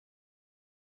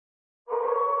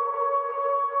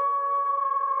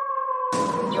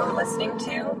You're listening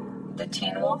to the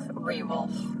Teen Wolf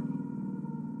Rewolf.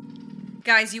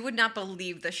 Guys, you would not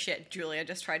believe the shit Julia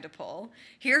just tried to pull.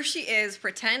 Here she is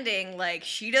pretending like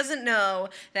she doesn't know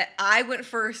that I went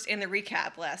first in the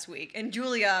recap last week. And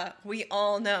Julia, we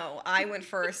all know I went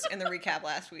first in the recap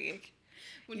last week.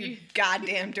 You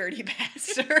goddamn dirty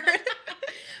bastard.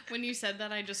 When you said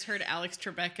that, I just heard Alex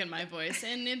Trebek in my voice,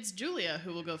 and it's Julia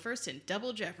who will go first in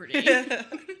Double Jeopardy.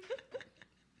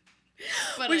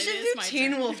 But we should do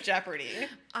Teen Wolf Jeopardy.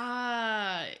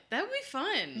 That would be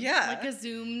fun. Yeah. Like a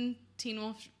Zoom Teen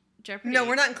Wolf Jeopardy. No,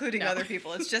 we're not including other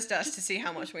people. It's just us to see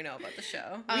how much we know about the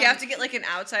show. We have to get like an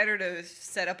outsider to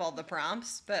set up all the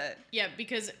prompts, but... Yeah,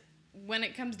 because when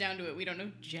it comes down to it, we don't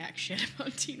know jack shit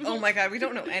about Teen Wolf. Oh my god, we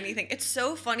don't know anything. It's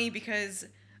so funny because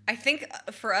I think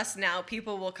for us now,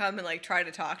 people will come and like try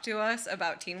to talk to us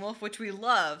about Teen Wolf, which we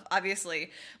love,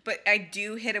 obviously. But I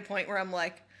do hit a point where I'm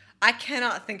like, I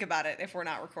cannot think about it if we're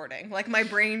not recording. Like my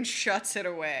brain shuts it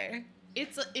away.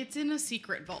 It's in a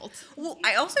secret vault. Well,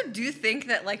 I also do think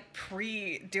that like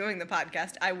pre-doing the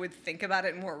podcast, I would think about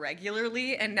it more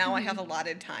regularly, and now I have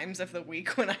allotted times of the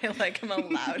week when I like am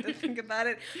allowed to think about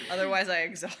it. Otherwise, I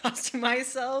exhaust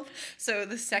myself. So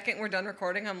the second we're done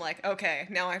recording, I'm like, okay,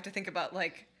 now I have to think about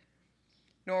like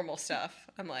normal stuff.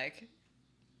 I'm like,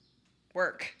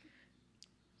 work.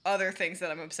 Other things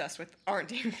that I'm obsessed with aren't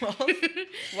Teen Wolf.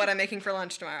 What I'm making for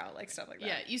lunch tomorrow, like stuff like that.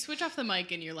 Yeah, you switch off the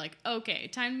mic and you're like, okay,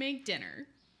 time to make dinner.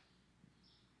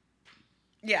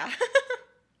 Yeah.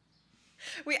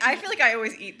 I feel like I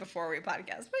always eat before we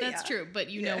podcast. But That's true,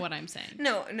 but you know what I'm saying.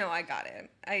 No, I got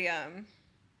it.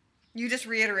 You just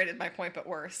reiterated my point, but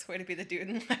worse. Way to be the dude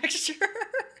in the lecture.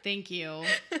 Thank you.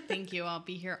 Thank you. I'll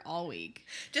be here all week.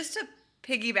 Just to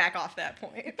piggyback off that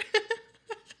point.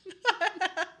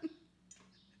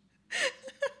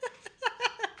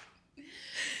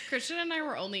 Christian and I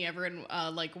were only ever in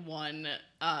like one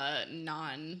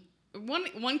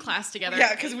class together.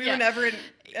 Yeah, because we were never in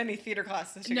any theater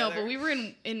classes together. No, but we were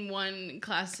in one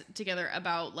class together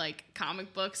about like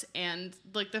comic books, and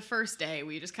like the first day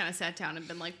we just kind of sat down and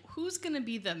been like, who's gonna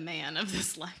be the man of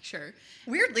this lecture?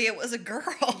 Weirdly, it was a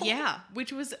girl. Yeah,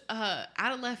 which was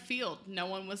out of left field. No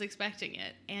one was expecting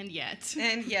it, and yet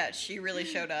she really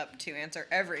showed up to answer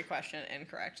every question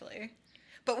incorrectly.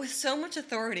 But with so much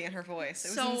authority in her voice.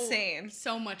 It was insane.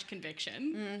 So much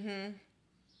conviction.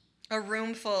 Mm-hmm. A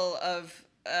room full of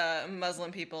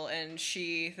Muslim people, and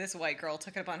this white girl,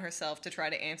 took it upon herself to try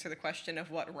to answer the question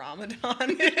of what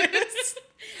Ramadan is.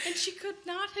 And she could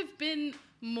not have been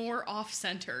more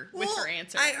off-center with her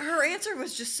answer. Her answer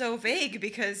was just so vague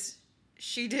because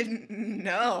she didn't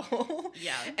know.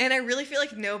 Yeah. And I really feel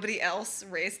like nobody else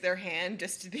raised their hand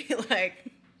just to be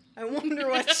like, I wonder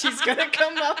what she's going to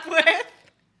come up with.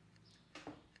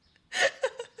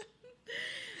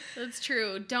 That's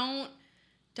true. Don't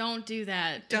do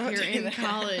that. Don't if you're do in that.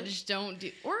 college,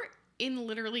 or in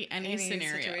literally any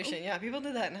scenario. Situation. Yeah, people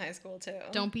did that in high school too.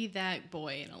 Don't be that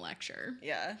boy in a lecture.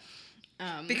 Yeah.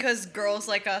 Because girls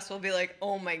like us will be like,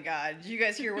 oh my god, did you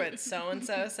guys hear what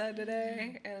so-and-so said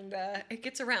today? And it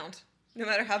gets around, no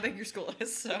matter how big your school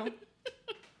is, so.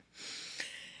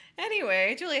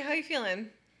 Anyway, Julia, how you feeling?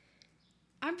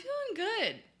 I'm feeling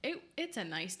good. It's a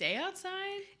nice day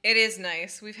outside. It is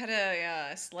nice. We've had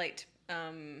a slight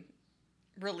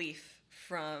relief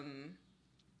from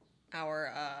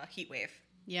our heat wave.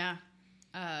 Yeah.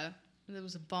 There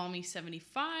was a balmy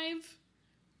 75.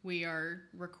 We are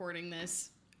recording this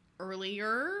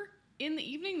earlier in the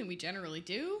evening than we generally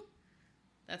do.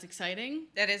 That's exciting.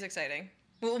 That is exciting.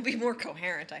 We'll be more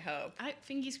coherent, I hope.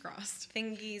 Fingers crossed.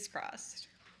 Fingers crossed.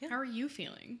 Yeah. How are you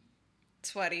feeling?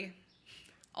 Sweaty.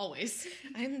 Always.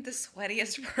 I'm the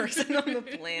sweatiest person on the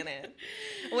planet.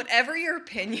 Whatever your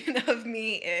opinion of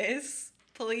me is,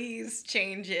 please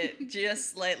change it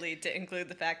just slightly to include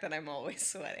the fact that I'm always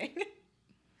sweating.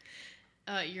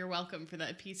 You're welcome for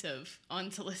that piece of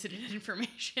unsolicited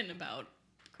information about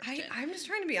Christian. I'm just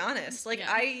trying to be honest. Like,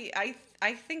 yeah.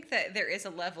 I think that there is a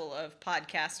level of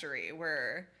podcastery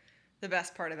where the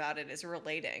best part about it is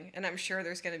relating. And I'm sure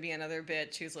there's going to be another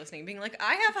bitch who's listening being like,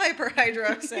 I have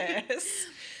hyperhidrosis.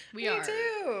 We are.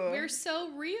 Do. We're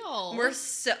so real. We're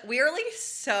like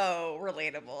so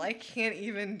relatable. I can't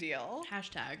even deal.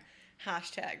 Hashtag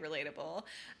relatable.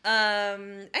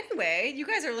 Anyway, you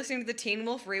guys are listening to the Teen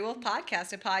Wolf Rewolf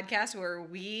podcast, a podcast where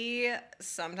we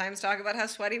sometimes talk about how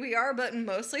sweaty we are, but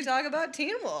mostly talk about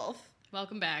Teen Wolf.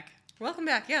 Welcome back. Welcome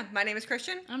back. Yeah, my name is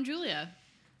Christian. I'm Julia.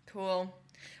 Cool.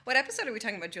 What episode are we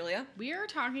talking about, Julia? We are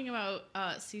talking about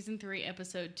season 3,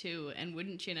 episode 2, and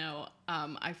wouldn't you know,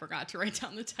 I forgot to write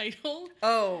down the title.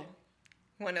 Oh,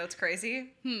 Want to know what's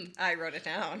crazy? I wrote it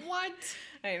down. What?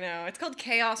 I know. It's called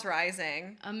Chaos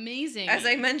Rising. Amazing. As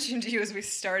I mentioned to you as we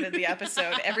started the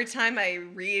episode, every time I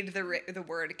read the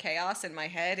word chaos in my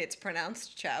head, it's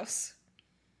pronounced chouse.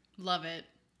 Love it.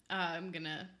 I'm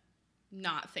gonna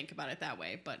not think about it that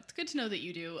way, but it's good to know that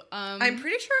you do. I'm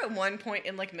pretty sure at one point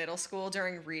in like middle school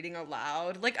during reading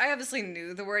aloud, like I obviously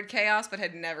knew the word chaos, but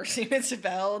had never seen it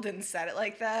spelled and said it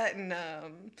like that. And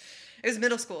it was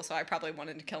middle school, so I probably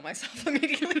wanted to kill myself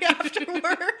immediately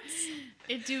afterwards.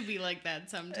 It do be like that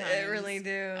sometimes. It really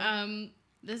do.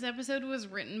 This episode was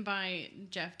written by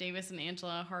Jeff Davis and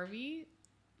Angela Harvey,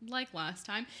 like last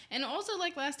time, and also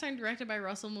like last time directed by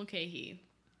Russell Mulcahy.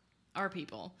 Our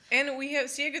people. And we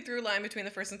see a good through line between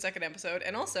the first and second episode,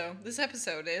 and also this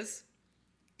episode is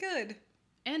good.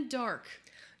 And dark.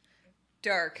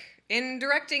 Dark. In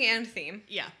directing and theme.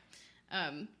 Yeah.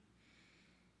 I'm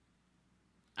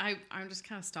just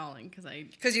kind of stalling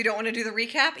because you don't want to do the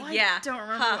recap. I don't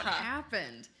remember what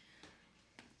happened.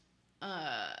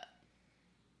 I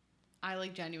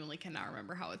like genuinely cannot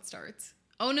remember how it starts.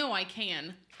 Oh no, I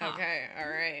can. Okay, all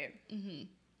right. Mm-hmm.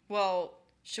 Well,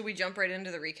 should we jump right into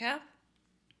the recap?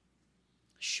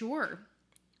 Sure.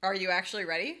 Are you actually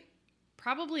ready?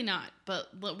 Probably not, but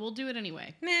we'll do it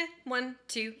anyway. Meh. 1,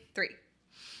 2, 3.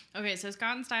 Okay, so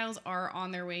Scott and Stiles are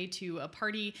on their way to a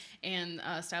party, and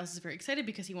Stiles is very excited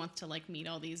because he wants to, like, meet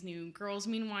all these new girls.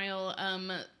 Meanwhile,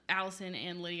 Allison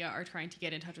and Lydia are trying to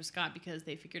get in touch with Scott because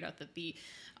they figured out that the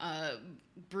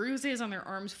bruises on their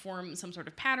arms form some sort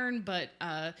of pattern, but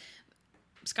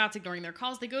Scott's ignoring their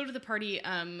calls. They go to the party.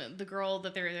 The girl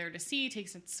that they're there to see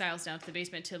takes Stiles down to the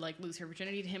basement to, like, lose her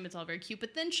virginity to him. It's all very cute,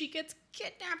 but then she gets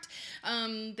kidnapped.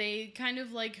 They kind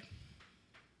of, like,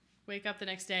 wake up the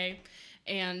next day,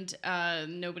 and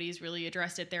nobody's really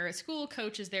addressed it. They're at school.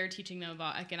 Coach is there teaching them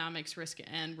about economics, risk,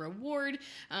 and reward.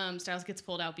 Stiles gets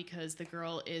pulled out because the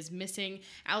girl is missing.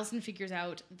 Allison figures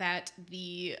out that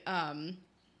the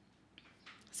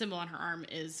symbol on her arm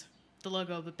is the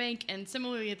logo of a bank, and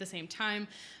similarly at the same time,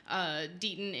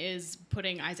 Deaton is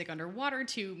putting Isaac underwater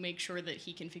to make sure that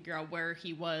he can figure out where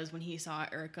he was when he saw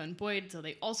Erica and Boyd, so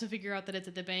they also figure out that it's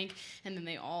at the bank, and then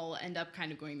they all end up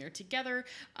kind of going there together,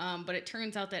 but it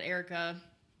turns out that Erica,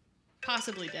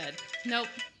 possibly dead. Nope.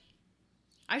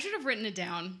 I should have written it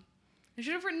down. I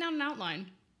should have written down an outline.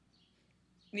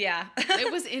 Yeah.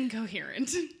 It was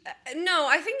incoherent. No,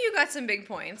 I think you got some big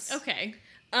points. Okay.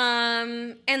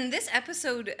 And this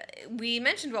episode, we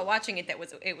mentioned while watching it that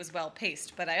it was well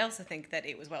paced, but I also think that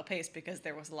it was well paced because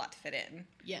there was a lot to fit in.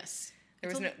 Yes.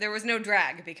 There was no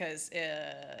drag because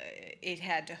it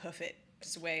had to hoof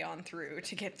its way on through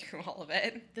to get through all of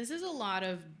it. This is a lot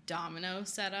of domino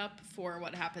setup for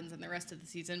what happens in the rest of the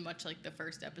season, much like the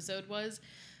first episode was.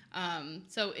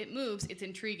 So it moves, it's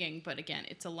intriguing, but again,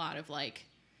 it's a lot of like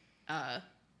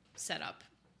setup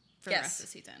for the rest of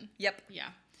the season. Yep. Yeah.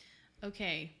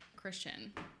 Okay,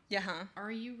 Christian. Yeah, huh?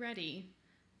 Are you ready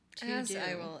to As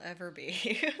I will ever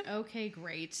be. Okay,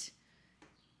 great.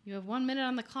 You have 1 minute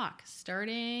on the clock,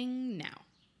 starting now.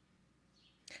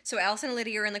 So Allison and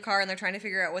Lydia are in the car, and they're trying to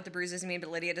figure out what the bruises mean,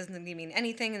 but Lydia doesn't think they mean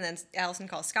anything, and then Allison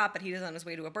calls Scott, but he was on his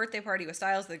way to a birthday party with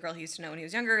Stiles, the girl he used to know when he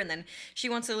was younger, and then she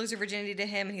wants to lose her virginity to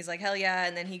him, and he's like, hell yeah,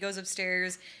 and then he goes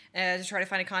upstairs to try to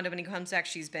find a condom, and he comes back,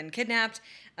 she's been kidnapped,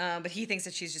 but he thinks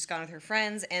that she's just gone with her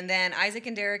friends, and then Isaac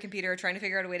and Derek and Peter are trying to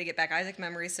figure out a way to get back Isaac's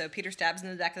memories, so Peter stabs him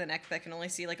in the back of the neck, but can only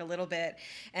see like a little bit,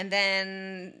 and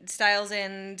then Stiles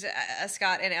and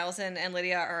Scott and Allison and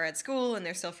Lydia are at school, and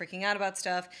they're still freaking out about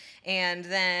stuff, and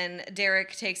then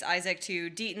Derek takes Isaac to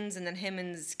Deaton's, and then him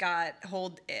and Scott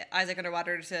hold Isaac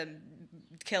underwater to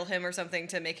kill him or something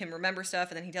to make him remember stuff,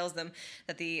 and then he tells them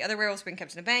that the other werewolf's been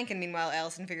kept in a bank, and meanwhile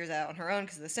Allison figures it out on her own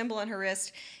because of the symbol on her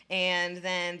wrist, and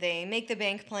then they make the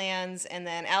bank plans, and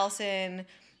then Allison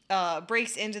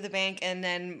breaks into the bank, and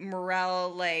then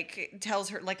Morel tells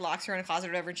her, locks her in a closet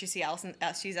or whatever, and she sees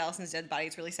Allison's dead body.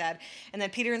 It's really sad. And then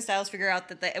Peter and Stiles figure out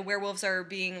that the werewolves are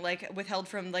being withheld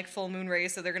from full moon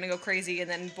rays, so they're gonna go crazy. And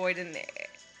then Boyd and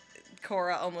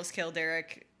Cora almost kill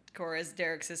Derek. Cora's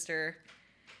Derek's sister.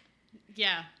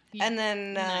 Yeah. And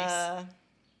then nice.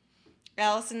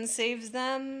 Allison saves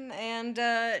them, and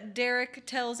Derek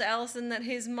tells Allison that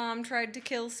his mom tried to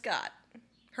kill Scott.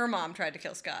 Her mom tried to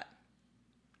kill Scott.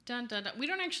 Dun, dun, dun. We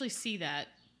don't actually see that.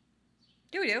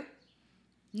 Yeah, we do.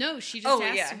 No, she just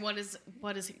asked, yeah. what does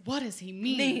he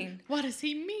mean? What does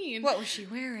he mean? What was she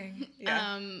wearing?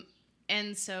 Yeah.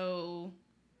 And so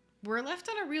we're left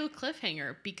on a real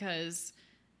cliffhanger because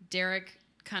Derek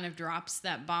kind of drops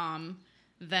that bomb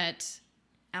that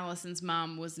Allison's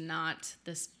mom was not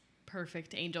this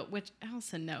perfect angel, which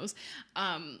Allison knows,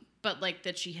 but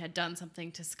that she had done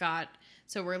something to Scott.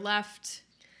 So we're left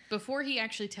before he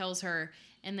actually tells her,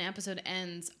 and the episode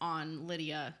ends on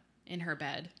Lydia in her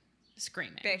bed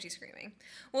screaming. Banshee screaming.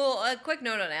 Well, a quick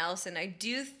note on Allison. I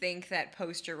do think that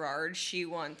post Gerard, she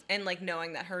wants, and like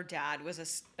knowing that her dad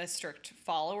was a strict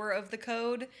follower of the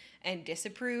code and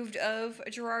disapproved of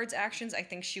Gerard's actions, I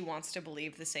think she wants to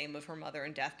believe the same of her mother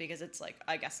in death because it's like,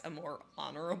 I guess, a more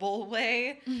honorable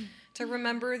way to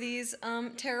remember these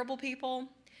terrible people.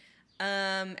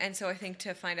 And so I think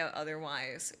to find out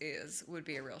otherwise would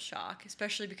be a real shock,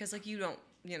 especially because like you don't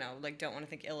want to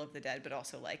think ill of the dead, but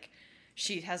also like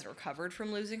she has recovered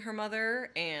from losing her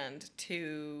mother, and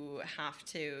to have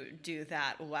to do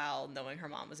that while knowing her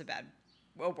mom was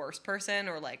a worse person,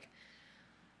 or like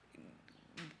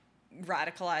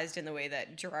radicalized in the way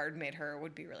that Gerard made her,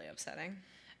 would be really upsetting.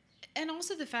 And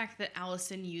also the fact that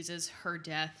Allison uses her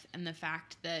death and the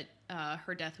fact that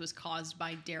her death was caused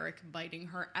by Derek biting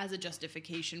her as a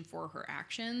justification for her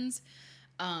actions.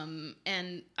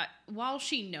 And while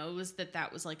she knows that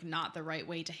that was like not the right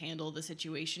way to handle the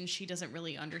situation, she doesn't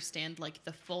really understand like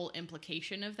the full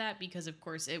implication of that, because of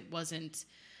course it wasn't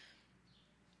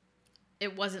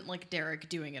like Derek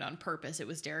doing it on purpose. It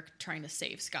was Derek trying to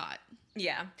save Scott.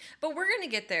 Yeah, but we're going to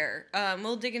get there.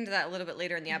 We'll dig into that a little bit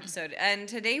later in the episode. And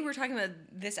today we're talking about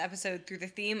this episode through the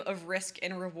theme of risk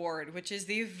and reward, which is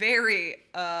the very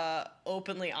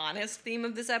openly honest theme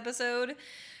of this episode,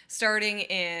 starting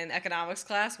in economics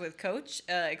class with Coach,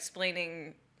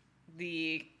 explaining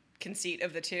the conceit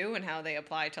of the two and how they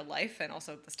apply to life and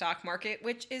also the stock market,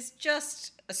 which is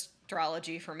just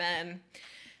astrology for men.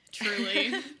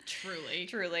 Truly.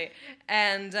 Truly.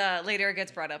 And later it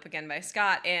gets brought up again by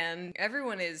Scott, and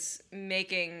everyone is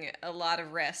making a lot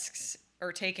of risks,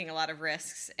 or taking a lot of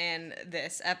risks in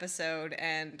this episode,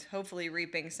 and hopefully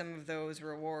reaping some of those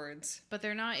rewards. But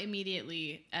they're not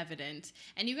immediately evident.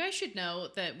 And you guys should know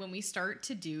that when we start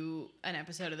to do an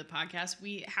episode of the podcast,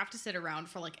 we have to sit around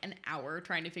for like an hour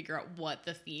trying to figure out what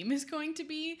the theme is going to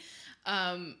be.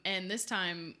 And this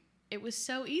time, it was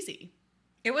so easy.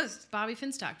 It was. Bobby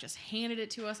Finstock just handed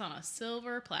it to us on a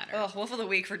silver platter. Oh, Wolf of the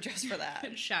Week for that.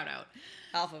 Shout out.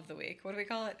 Alpha of the Week. What do we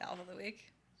call it? Alpha of the Week?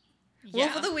 Yeah.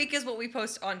 Wolf of the Week is what we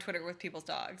post on Twitter with people's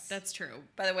dogs. That's true.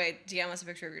 By the way, DM us a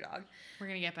picture of your dog. We're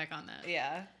going to get back on that.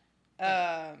 Yeah.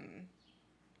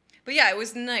 But yeah, it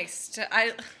was nice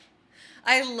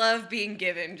I love being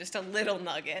given just a little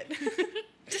nugget.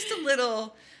 Just a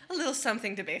little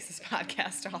something to base this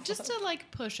podcast off of. Just to like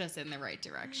push us in the right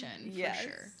direction, yes. For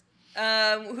sure.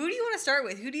 Who do you want to start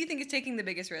with? Who do you think is taking the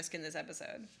biggest risk in this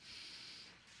episode?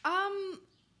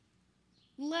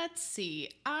 Let's see.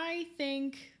 I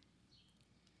think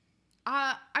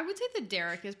I would say that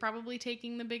Derek is probably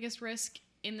taking the biggest risk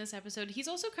in this episode. He's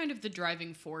also kind of the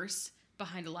driving force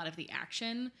behind a lot of the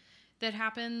action that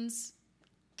happens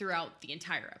throughout the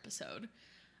entire episode.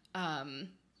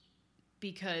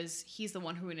 Because he's the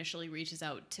one who initially reaches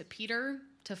out to Peter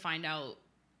to find out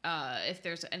if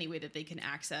there's any way that they can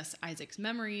access Isaac's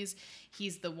memories.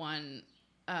 He's the one...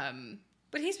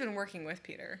 but he's been working with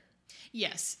Peter.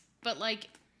 Yes, but like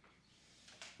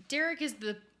Derek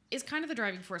is kind of the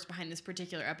driving force behind this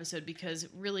particular episode, because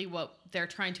really what they're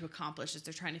trying to accomplish is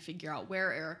they're trying to figure out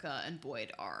where Erica and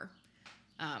Boyd are.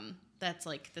 That's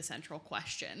like the central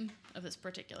question of this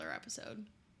particular episode.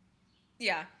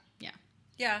 Yeah. Yeah.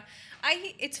 Yeah.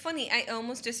 It's funny, I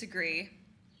almost disagree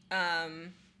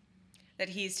that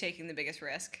he's taking the biggest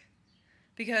risk,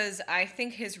 because I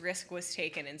think his risk was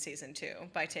taken in season 2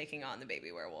 by taking on the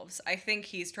baby werewolves. I think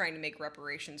he's trying to make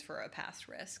reparations for a past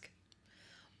risk.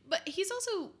 But he's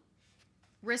also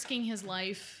risking his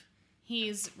life.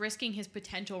 He's risking his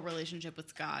potential relationship with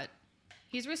Scott.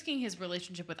 He's risking his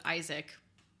relationship with Isaac,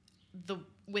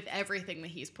 with everything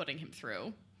that he's putting him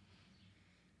through.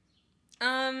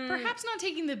 Perhaps not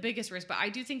taking the biggest risk, but I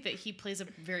do think that he plays a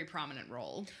very prominent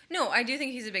role. No, I do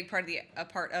think he's a big part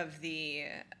of the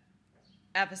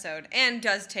episode, and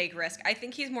does take risk. I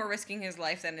think he's more risking his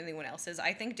life than anyone else is.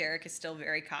 I think Derek is still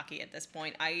very cocky at this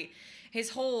point.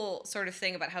 His whole sort of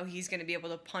thing about how he's going to be able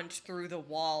to punch through the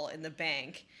wall in the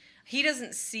bank, he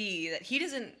doesn't see that.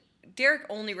 Derek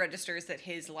only registers that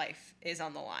his life is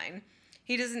on the line.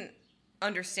 He doesn't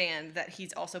understand that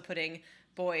he's also putting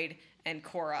Boyd and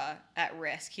Cora at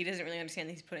risk. He doesn't really understand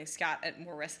that he's putting Scott at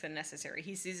more risk than necessary.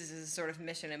 He sees this as a sort of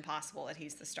mission impossible that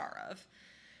he's the star of.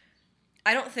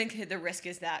 I don't think the risk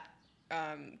is that,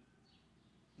 I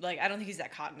don't think he's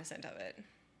that cognizant of it.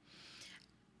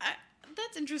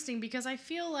 That's interesting, because I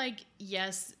feel like,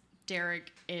 yes,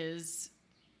 Derek is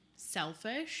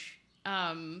selfish,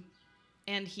 and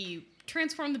he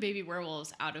transformed the baby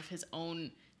werewolves out of his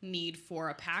own need for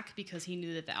a pack because he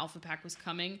knew that the alpha pack was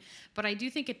coming. But I do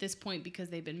think at this point, because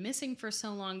they've been missing for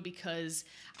so long, because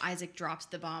Isaac drops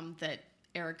the bomb that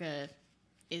Erica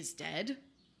is dead,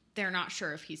 they're not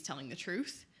sure if he's telling the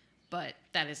truth, but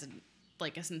that isn't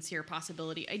like a sincere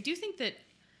possibility. I do think that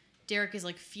Derek is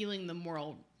like feeling the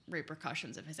moral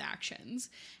repercussions of his actions.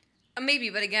 Maybe,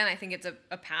 but again, I think it's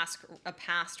a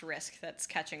past risk that's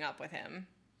catching up with him.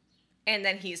 And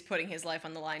then he's putting his life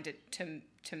on the line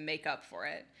to make up for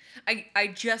it.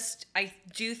 I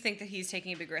do think that he's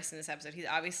taking a big risk in this episode. He's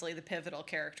obviously the pivotal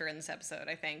character in this episode,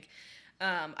 I think.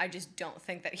 I just don't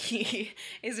think that he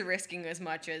is risking as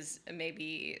much as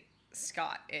maybe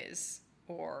Scott is,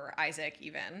 or Isaac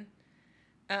even.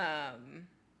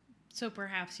 So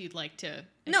perhaps you'd like to...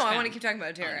 No, I want to keep talking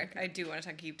about Derek. I do want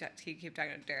to keep talking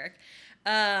about Derek.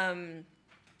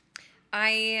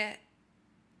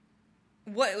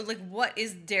 What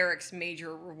is Derek's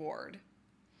major reward?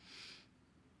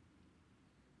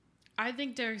 I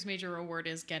think Derek's major reward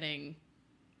is getting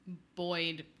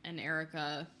Boyd and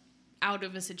Erica out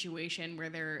of a situation where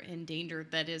they're in danger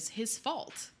that is his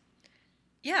fault.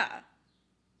 Yeah.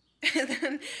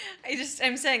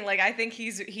 I'm saying, like, I think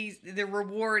he's the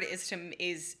reward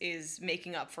is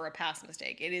making up for a past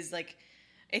mistake. It is like,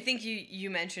 I think you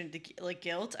mentioned the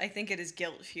guilt. I think it is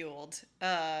guilt fueled,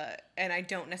 and I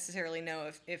don't necessarily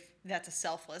know if that's a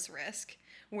selfless risk.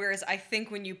 Whereas I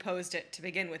think when you posed it to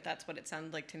begin with, that's what it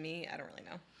sounded like to me. I don't really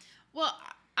know. Well,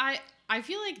 I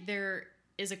feel like there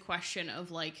is a question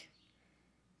of like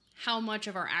how much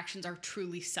of our actions are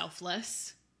truly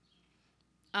selfless,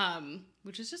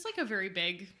 which is just like a very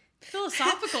big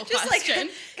philosophical just question.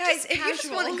 Like, guys, if casual. you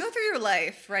just want to go through your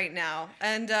life right now,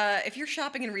 and if you're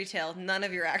shopping in retail, none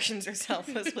of your actions are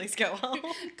selfless. Please go home.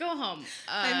 Go home.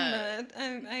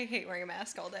 I hate wearing a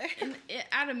mask all day.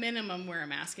 At a minimum, wear a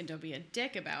mask and don't be a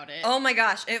dick about it. Oh my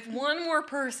gosh, if one more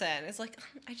person is like,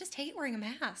 I just hate wearing a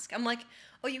mask. I'm like,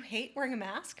 oh, you hate wearing a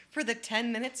mask for the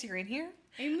 10 minutes you're in here?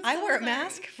 I wear a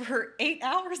mask for 8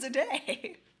 hours a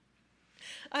day.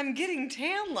 I'm getting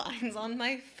tan lines on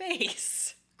my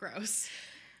face. Gross.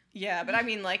 Yeah, but I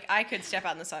mean, like, I could step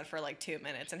out in the sun for like 2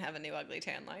 minutes and have a new ugly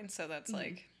tan line, so that's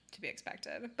like to be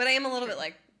expected. But I am a little bit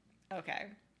like, okay.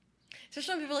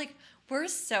 Especially when people are like, we're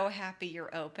so happy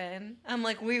you're open. I'm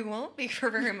like, we won't be for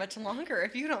very much longer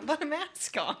if you don't put a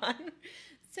mask on.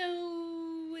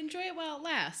 So enjoy it while it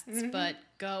lasts, but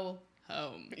go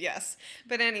home. Yes.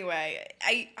 But anyway,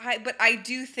 I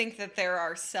do think that there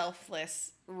are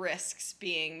selfless risks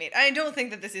being made. I don't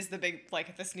think that this is the big,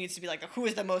 like, this needs to be like who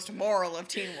is the most moral of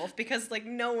Teen Wolf, because like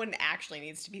no one actually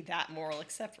needs to be that moral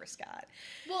except for Scott.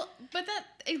 Well, but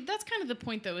that's kind of the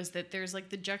point though, is that there's like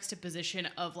the juxtaposition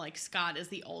of like Scott as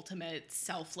the ultimate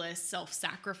selfless,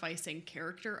 self-sacrificing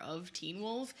character of Teen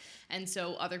Wolf, and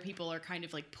so other people are kind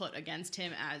of like put against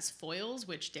him as foils,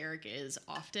 which Derek is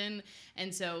often,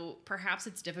 and so perhaps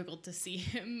it's difficult to see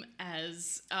him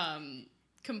as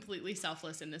completely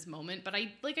selfless in this moment, but I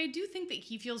do think that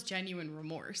he feels genuine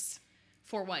remorse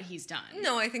for what he's done.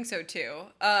 No, I think so too.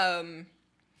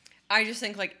 I just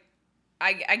think like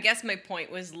I guess my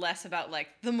point was less about like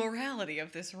the morality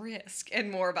of this risk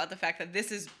and more about the fact that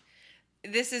this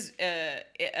is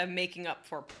a making up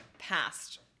for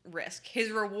past risk.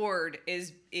 His reward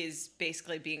is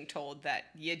basically being told that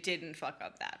you didn't fuck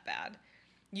up that bad.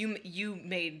 You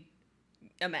made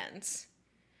amends.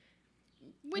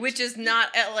 Which is not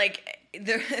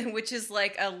which is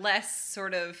like a less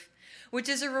sort of, which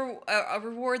is a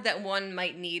reward that one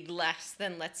might need less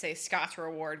than, let's say, Scott's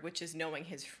reward, which is knowing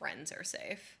his friends are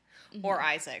safe, or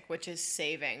Isaac, which is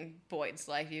saving Boyd's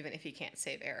life even if he can't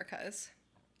save Erica's.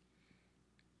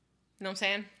 Know what I'm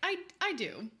saying? I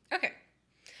do. Okay.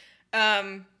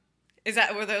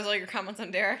 Were those all your comments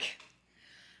on Derek?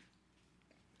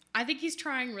 I think he's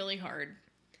trying really hard.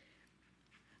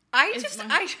 I don't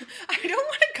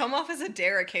want to come off as a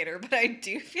Derek hater, but I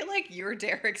do feel like your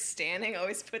Derek standing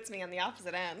always puts me on the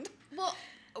opposite end. Well,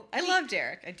 I love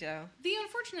Derek. I do. The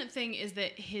unfortunate thing is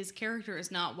that his character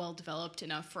is not well developed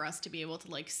enough for us to be able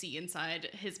to like see inside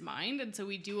his mind, and so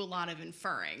we do a lot of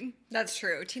inferring. That's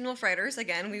true. Teen Wolf writers,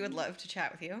 again, we would love to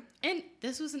chat with you. And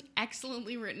this was an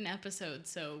excellently written episode,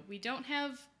 so we don't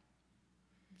have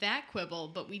that quibble,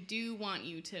 but we do want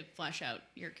you to flesh out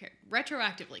your character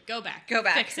retroactively. Go back.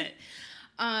 Fix it.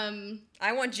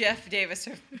 I want Jeff Davis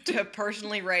to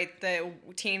personally write the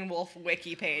Teen Wolf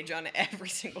wiki page on every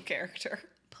single character.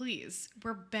 Please,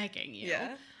 we're begging you.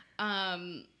 Yeah.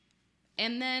 And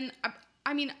then,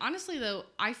 I mean, honestly though,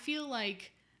 I feel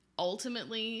like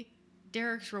ultimately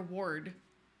Derek's reward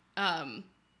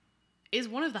is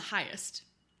one of the highest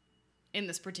in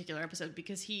this particular episode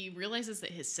because he realizes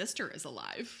that his sister is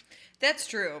alive, That's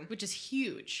true. which is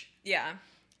huge. Yeah.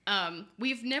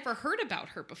 We've never heard about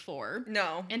her before.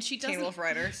 No. And she Teen doesn't Wolf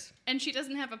writers. and she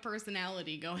doesn't have a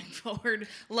personality going forward.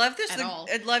 Love this. At all.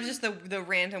 I love just the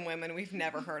random women we've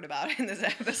never heard about in this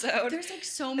episode. There's like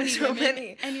so many So women,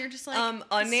 many. and you're just like,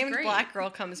 Unnamed this is great. black girl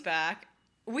comes back.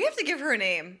 We have to give her a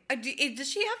name. Does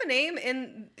she have a name?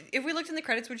 If we looked in the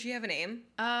credits, would she have a name?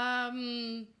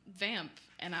 Vamp,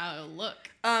 and I'll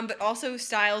look. But also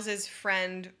Styles'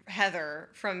 friend Heather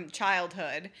from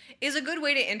childhood is a good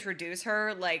way to introduce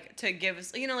her, like to give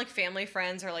us, like family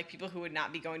friends or like people who would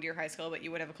not be going to your high school, but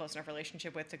you would have a close enough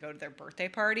relationship with to go to their birthday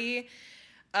party.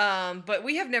 But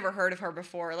we have never heard of her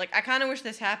before. Like, I kind of wish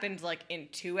this happened like in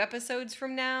 2 episodes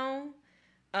from now.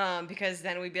 Because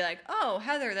then we'd be like, oh,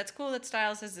 Heather, that's cool that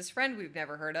Styles has this friend we've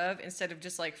never heard of, instead of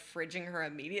just like fridging her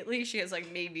immediately. She has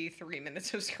like maybe 3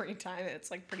 minutes of screen time, and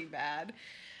it's like pretty bad.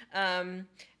 And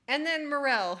then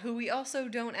Morel, who we also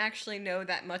don't actually know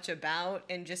that much about,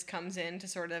 and just comes in to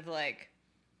sort of like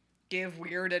give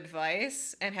weird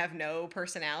advice and have no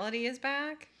personality, is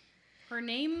back. Her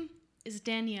name is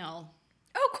Danielle.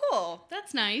 Oh, cool.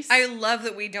 That's nice. I love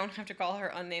that we don't have to call her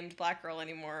unnamed black girl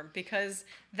anymore, because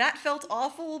that felt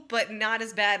awful, but not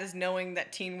as bad as knowing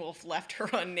that Teen Wolf left her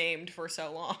unnamed for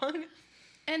so long.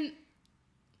 And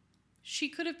she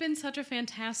could have been such a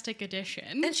fantastic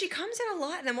addition. And she comes in a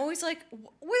lot, and I'm always like,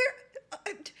 where?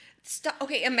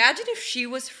 Okay, imagine if she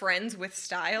was friends with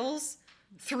Styles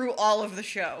through all of the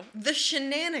show. The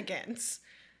shenanigans.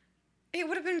 It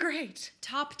would have been great.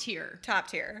 Top tier. Top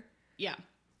tier. Yeah,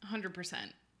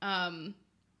 100%.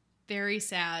 Very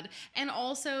sad. And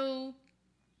also,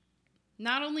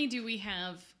 not only do we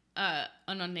have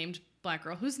an unnamed black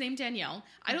girl who's named Danielle.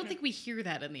 I don't think we hear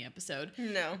that in the episode.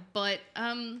 No. But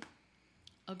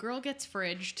a girl gets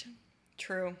fridged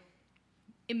True.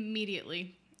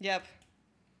 immediately. Yep.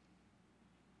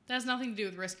 That has nothing to do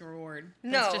with risk and reward.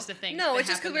 No. That's just a thing. No, that it's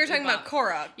just because happened we were that talking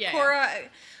about Korra. Yeah, Korra,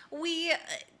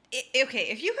 okay,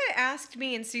 if you had asked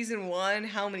me in season 1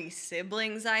 how many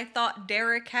siblings I thought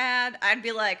Derek had, I'd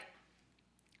be like,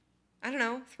 I don't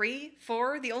know, 3,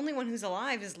 4. The only one who's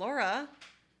alive is Laura.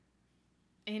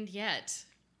 And yet,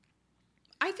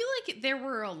 I feel like there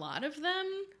were a lot of them.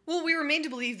 Well, we were made to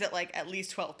believe that like at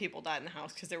least 12 people died in the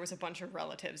house because there was a bunch of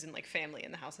relatives and like family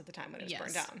in the house at the time when it was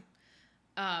burned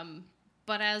down.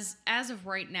 But as of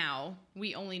right now,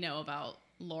 we only know about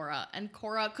Laura and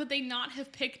Korra. Could they not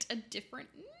have picked a different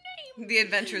name? The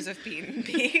Adventures of Pete and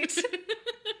Pete.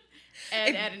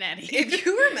 Ed and Eddie. If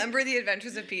you remember The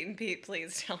Adventures of Pete and Pete,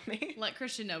 please tell me. Let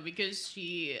Christian know, because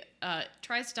she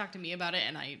tries to talk to me about it,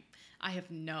 and I have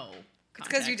no context. It's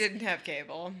because you didn't have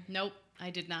cable. Nope, I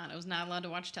did not. I was not allowed to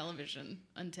watch television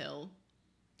until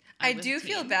I was do a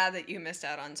feel teen. bad that you missed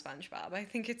out on SpongeBob. I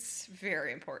think it's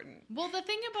very important. Well, the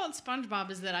thing about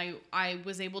SpongeBob is that I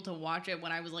was able to watch it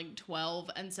when I was like 12,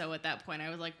 and so at that point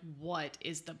I was like, what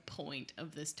is the point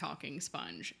of this talking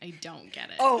sponge? I don't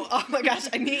get it. Oh my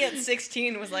gosh, me at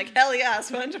 16 was like, hell yeah,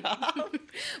 SpongeBob.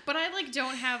 But I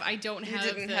don't have You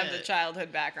didn't have the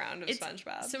childhood background of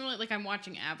SpongeBob. Similar, like I'm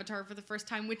watching Avatar for the first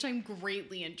time, which I'm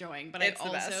greatly enjoying, but It's I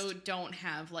the also best. don't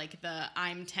have like the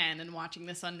I'm 10 and watching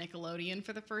this on Nickelodeon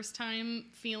for the first time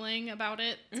feeling about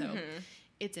it. So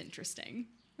it's interesting.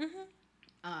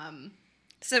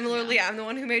 Similarly, I'm the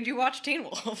one who made you watch Teen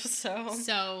Wolf, so...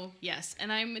 So yes,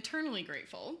 and I'm eternally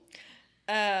grateful.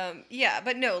 Yeah,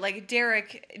 but no, like,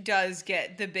 Derek does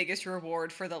get the biggest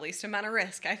reward for the least amount of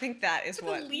risk. I think that is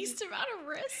what... The least amount of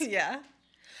risk. Yeah.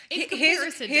 In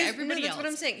comparison to everybody that's else. what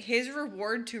I'm saying. His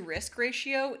reward to risk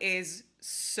ratio is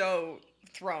so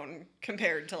thrown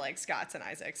compared to, like, Scott's and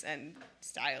Isaac's and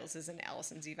Styles' and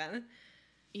Allison's even.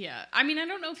 Yeah, I mean, I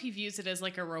don't know if he views it as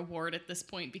like a reward at this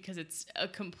point because it's a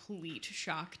complete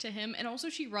shock to him. And also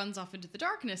she runs off into the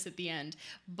darkness at the end,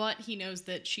 but he knows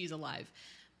that she's alive.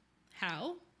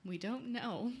 How? We don't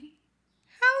know.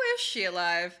 How is she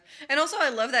alive? And also, I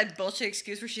love that bullshit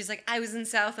excuse where she's like, I was in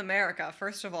South America.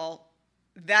 First of all,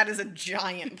 that is a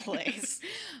giant place.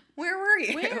 Where were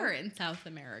you? Where in South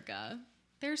America?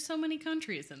 There's so many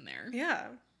countries in there. Yeah.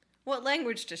 What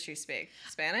language does she speak?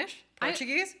 Spanish?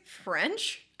 Portuguese?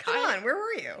 French? Come on, where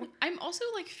were you? I'm also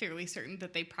like fairly certain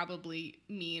that they probably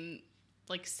mean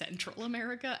like Central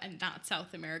America and not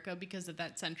South America because of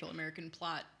that Central American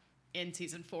plot in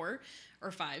season 4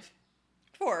 or 5.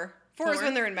 4. 4 is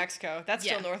when they're in Mexico. That's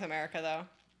still Yeah. North America, though.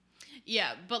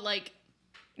 Yeah, but like,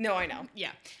 No, I know.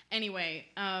 yeah. Anyway,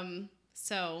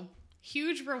 so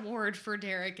huge reward for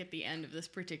Derek at the end of this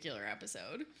particular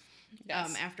episode.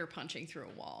 Yes. After punching through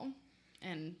a wall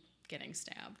and getting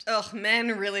stabbed. Ugh,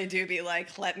 men really do be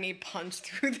like, let me punch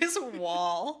through this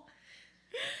wall.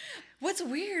 What's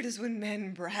weird is when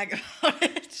men brag about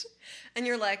it, and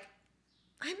you're like,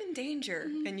 I'm in danger,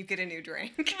 and you get a new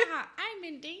drink. I'm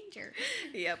in danger.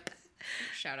 Yep.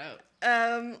 Shout out. Do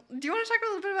you want to talk a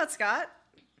little bit about Scott?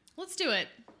 Let's do it.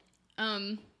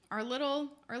 Our little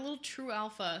true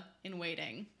alpha in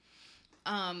waiting.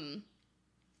 The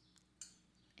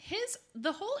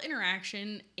whole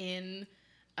interaction in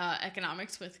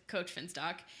economics with Coach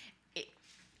Finstock,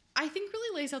 I think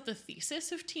really lays out the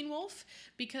thesis of Teen Wolf,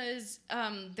 because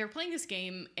they're playing this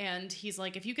game and he's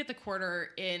like, if you get the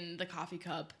quarter in the coffee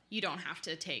cup, you don't have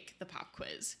to take the pop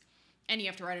quiz and you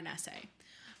have to write an essay.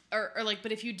 Or like,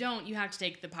 but if you don't, you have to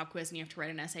take the pop quiz and you have to write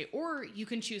an essay, or you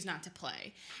can choose not to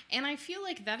play. And I feel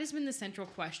like that has been the central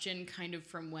question kind of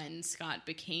from when Scott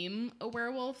became a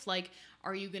werewolf. Like,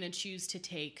 are you going to choose to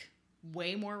take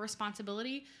way more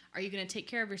responsibility? Are you going to take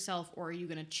care of yourself, or are you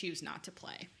going to choose not to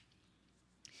play?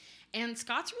 And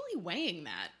Scott's really weighing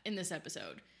that in this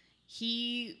episode.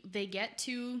 They get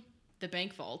to the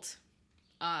bank vault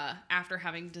after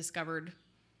having discovered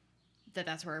that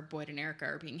that's where Boyd and Erica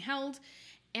are being held.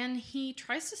 And he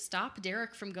tries to stop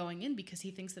Derek from going in because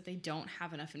he thinks that they don't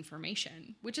have enough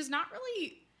information, which is not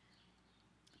really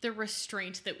the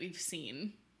restraint that we've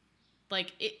seen.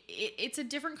 Like, it's a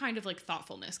different kind of, like,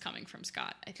 thoughtfulness coming from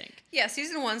Scott, I think. Yeah,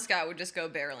 season 1 Scott would just go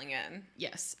barreling in.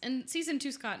 Yes, and season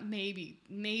 2 Scott maybe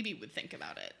would think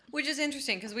about it. Which is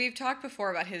interesting, because we've talked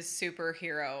before about his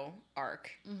superhero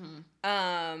arc.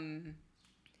 Mm-hmm.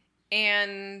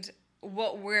 And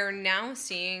what we're now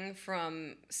seeing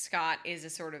from Scott is a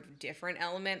sort of different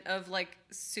element of, like,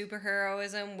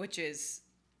 superheroism, which is,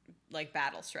 like,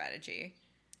 battle strategy.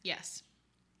 Yes.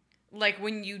 Like,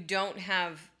 when you don't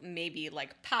have maybe,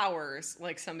 like, powers,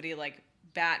 like somebody like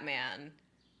Batman,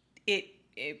 it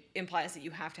implies that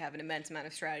you have to have an immense amount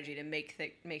of strategy to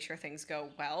make sure things go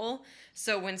well.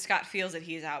 So when Scott feels that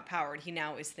he's outpowered, he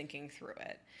now is thinking through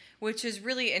it, which is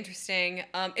really interesting.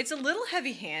 It's a little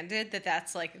heavy-handed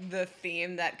that's, like, the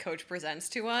theme that Coach presents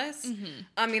to us. Mm-hmm.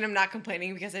 I mean, I'm not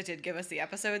complaining because it did give us the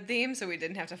episode theme, so we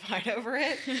didn't have to fight over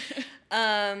it.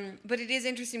 But it is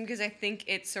interesting because I think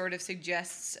it sort of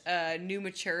suggests a new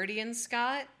maturity in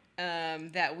Scott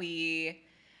that we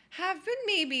have been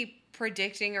maybe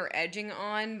predicting or edging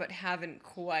on, but haven't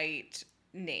quite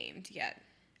named yet.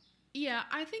 Yeah,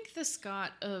 I think the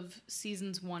Scott of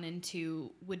seasons 1 and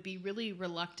 2 would be really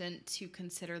reluctant to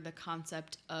consider the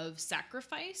concept of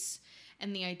sacrifice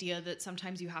and the idea that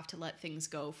sometimes you have to let things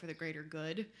go for the greater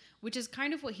good, which is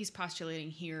kind of what he's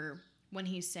postulating here when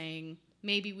he's saying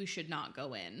maybe we should not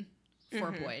go in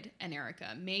for Boyd and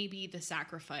Erica. Maybe the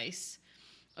sacrifice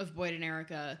of Boyd and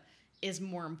Erica is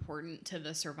more important to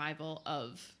the survival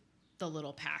of the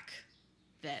little pack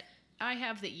that I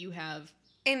have, that you have.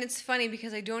 And it's funny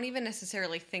because I don't even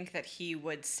necessarily think that he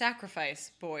would sacrifice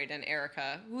Boyd and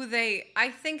Erica, who I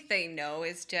think they know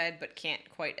is dead but can't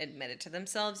quite admit it to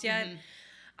themselves yet. Mm-hmm.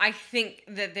 I think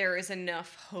that there is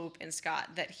enough hope in Scott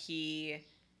that he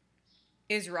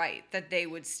is right, that they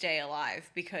would stay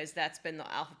alive, because that's been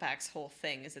the Alpha Pack's whole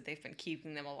thing, is that they've been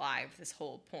keeping them alive this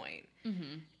whole point.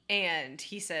 Mm-hmm. And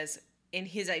he says, in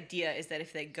his idea is that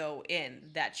if they go in,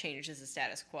 that changes the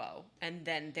status quo, and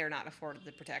then they're not afforded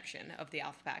the protection of the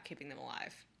Alpha Pack keeping them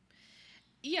alive.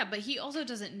 Yeah, but he also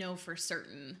doesn't know for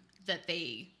certain that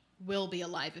they will be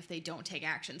alive if they don't take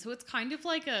action. So it's kind of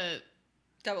like a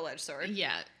double-edged sword.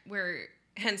 Yeah, where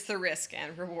hence the risk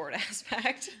and reward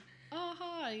aspect.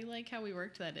 You like how we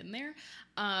worked that in there?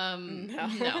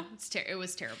 No, it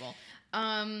was terrible.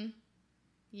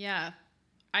 Yeah.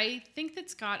 I think that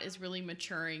Scott is really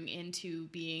maturing into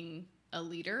being a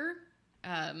leader.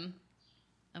 And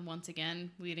once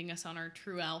again, leading us on our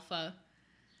true alpha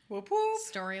whoop whoop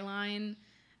storyline.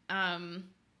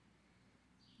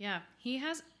 Yeah,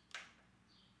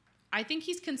 I think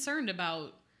he's concerned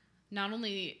about not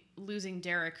only losing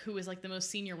Derek, who is like the most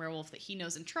senior werewolf that he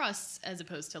knows and trusts, as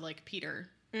opposed to like Peter.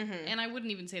 Mm-hmm. And I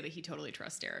wouldn't even say that he totally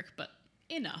trusts Derek, but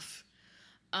enough.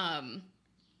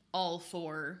 All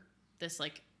for this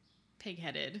like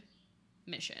pig-headed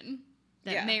mission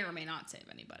that may or may not save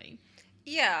anybody.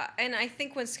 Yeah, and I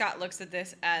think when Scott looks at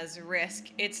this as risk,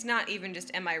 it's not even just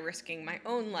am I risking my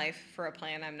own life for a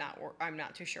plan I'm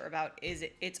not too sure about.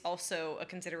 It's also a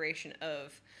consideration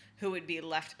of who would be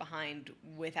left behind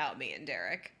without me and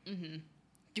Derek. Mm-hmm. Do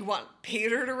you want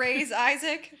Peter to raise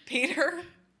Isaac? Peter,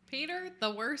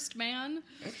 the worst man.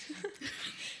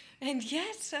 And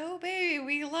yet, oh baby,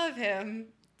 we love him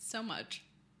so much.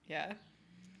 Yeah.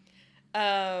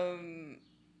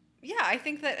 Yeah, I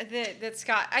think that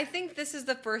Scott, I think this is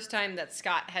the first time that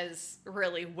Scott has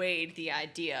really weighed the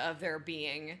idea of there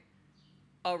being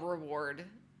a reward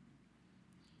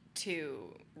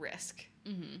to risk.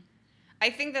 Mm-hmm. I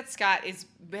think that Scott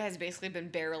has basically been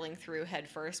barreling through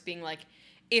headfirst, being like,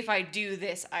 if I do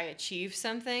this, I achieve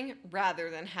something, rather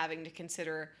than having to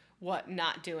consider what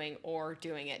not doing or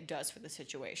doing it does for the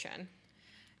situation.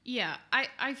 Yeah,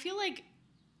 I feel like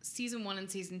season 1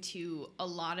 and season 2, a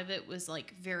lot of it was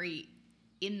like very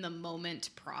in the moment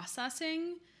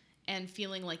processing and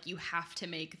feeling like you have to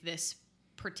make this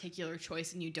particular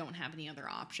choice and you don't have any other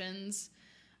options.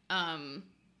 And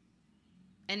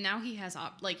now he has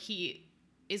he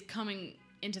is coming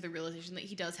into the realization that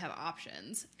he does have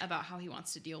options about how he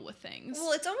wants to deal with things.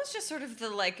 Well, it's almost just sort of the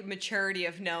like maturity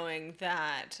of knowing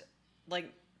that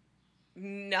like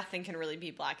nothing can really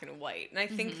be black and white. And I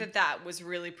think that was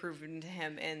really proven to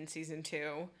him in season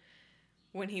 2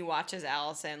 when he watches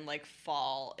Allison like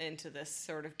fall into this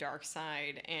sort of dark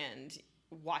side and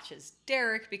watches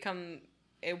Derek become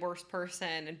a worse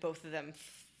person, and both of them,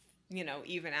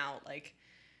 even out, like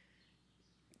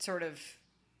sort of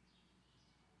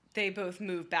they both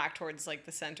move back towards like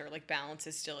the center, like balance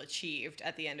is still achieved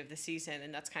at the end of the season.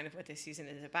 And that's kind of what this season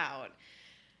is about.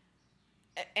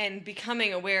 And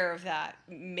becoming aware of that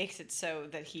makes it so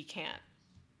that he can't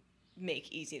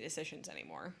make easy decisions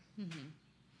anymore. Mm-hmm.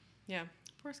 Yeah.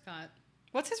 Poor Scott.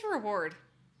 What's his reward?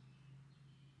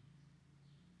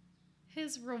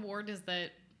 His reward is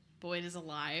that Boyd is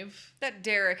alive. That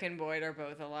Derek and Boyd are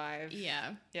both alive.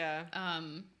 Yeah. Yeah.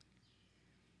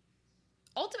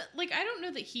 Ultimately, I don't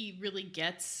know that he really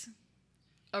gets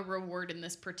a reward in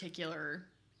this particular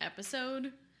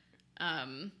episode,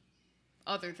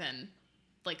 other than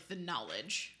like the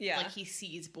knowledge. Yeah. Like he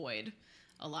sees Boyd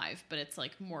alive, but it's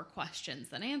like more questions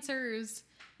than answers.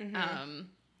 Mm-hmm.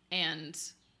 And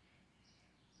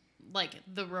like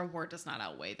the reward does not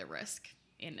outweigh the risk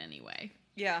in any way.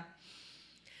 Yeah.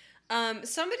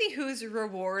 Somebody whose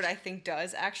reward I think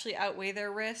does actually outweigh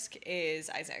their risk is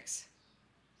Isaac's.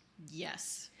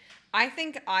 Yes. I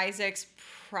think Isaac's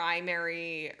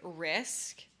primary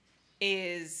risk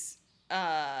is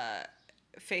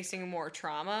facing more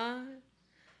trauma.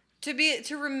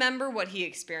 To remember what he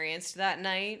experienced that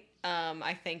night,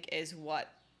 I think is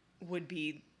what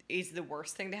is the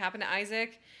worst thing to happen to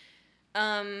Isaac.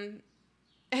 And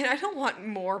I don't want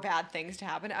more bad things to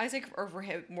happen to Isaac or for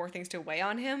him, more things to weigh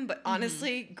on him, but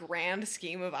honestly, grand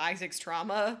scheme of Isaac's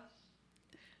trauma,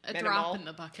 minimal. Drop in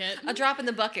the bucket. A drop in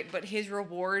the bucket, but his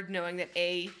reward, knowing that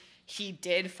he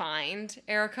did find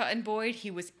Erica and Boyd,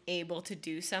 he was able to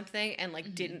do something and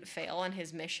didn't fail on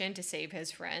his mission to save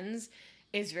his friends,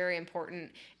 is very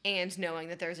important. And knowing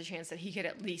that there's a chance that he could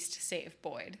at least save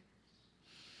Boyd.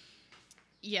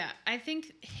 Yeah, I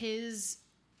think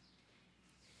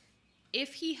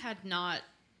if he had not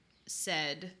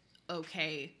said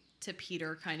okay to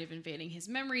Peter kind of invading his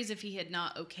memories, if he had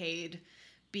not okayed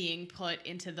being put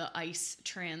into the ice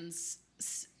trance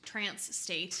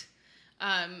state,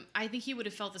 I think he would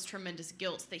have felt this tremendous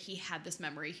guilt that he had this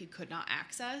memory he could not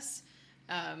access.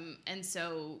 And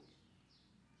so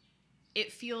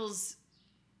it feels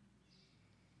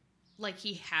like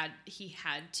he had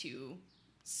to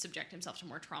subject himself to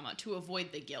more trauma to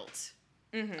avoid the guilt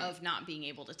of not being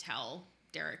able to tell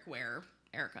Derek where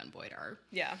Erica and Boyd are.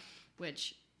 Yeah.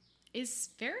 Which is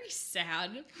very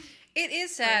sad. It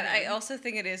is sad. I also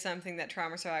think it is something that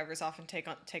trauma survivors often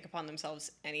take upon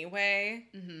themselves anyway.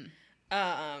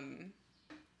 Mm-hmm.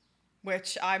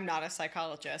 Which I'm not a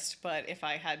psychologist, but if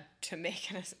I had to make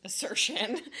an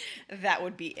assertion, that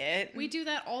would be it. We do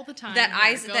that all the time. That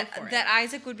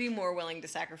Isaac would be more willing to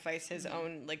sacrifice his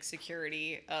own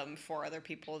security for other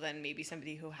people than maybe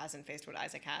somebody who hasn't faced what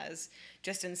Isaac has,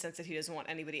 just in the sense that he doesn't want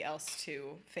anybody else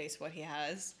to face what he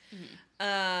has.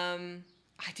 Mm-hmm.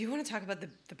 I do want to talk about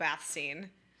the bath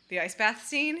scene. The ice bath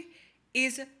scene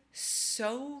is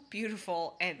so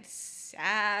beautiful and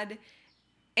sad.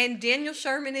 And Daniel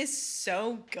Sharman is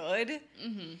so good.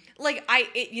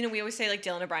 Mm-hmm. We always say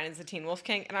Dylan O'Brien is the Teen Wolf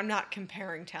King, and I'm not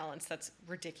comparing talents. That's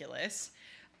ridiculous.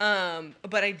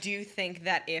 But I do think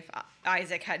that if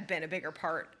Isaac had been a bigger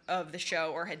part of the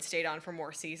show or had stayed on for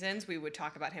more seasons, we would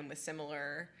talk about him with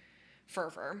similar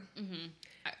fervor. Mm-hmm.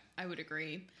 I would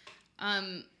agree.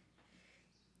 The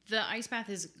ice bath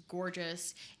is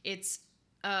gorgeous. It's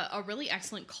a really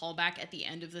excellent callback at the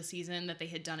end of the season that they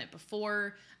had done it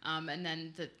before, and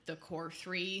then the core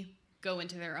three go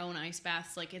into their own ice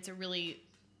baths. It's a really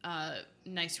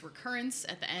nice recurrence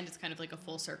at the end. It's kind of like a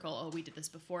full circle. Oh, we did this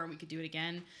before and we could do it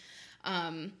again.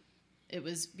 It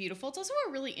was beautiful. It's also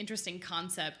a really interesting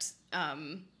concept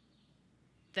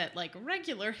that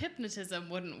regular hypnotism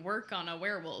wouldn't work on a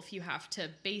werewolf. You have to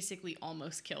basically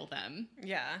almost kill them.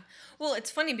 Yeah. Well,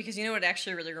 it's funny because you know what it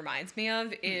actually really reminds me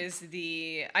of is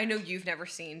I know you've never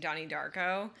seen Donnie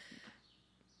Darko.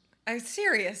 a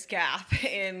serious gap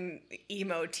in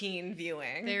emo teen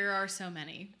viewing. There are so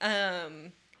many.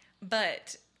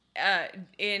 But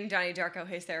in Donnie Darko,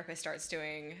 his therapist starts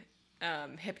doing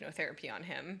hypnotherapy on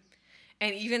him.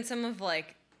 And even some of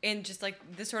like, in just like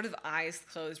the sort of eyes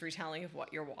closed retelling of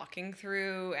what you're walking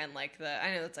through, and like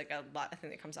I know it's like a thing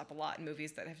that comes up a lot in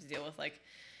movies that have to deal with like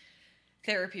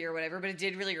therapy or whatever, but it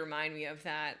did really remind me of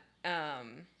that.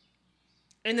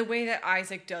 In the way that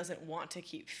Isaac doesn't want to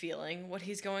keep feeling what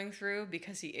he's going through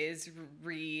because he is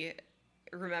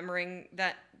remembering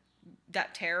that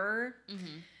terror.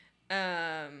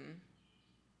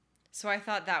 So I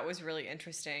thought that was really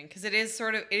interesting because it is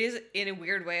in a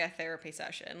weird way a therapy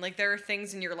session. Like there are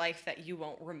things in your life that you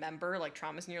won't remember, like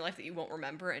traumas in your life that you won't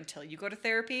remember until you go to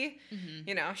therapy.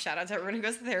 You know, shout out to everyone who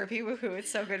goes to therapy. Woohoo,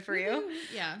 it's so good for you.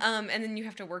 Yeah. And then you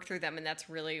have to work through them, and that's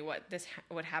really what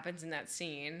happens in that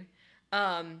scene.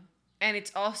 And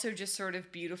it's also just sort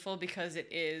of beautiful because it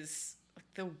is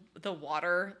the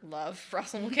water, love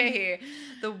Russell Mulcahy,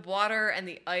 the water and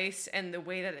the ice and the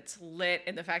way that it's lit,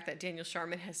 and the fact that Daniel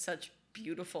Sharman has such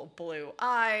beautiful blue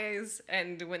eyes,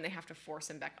 and when they have to force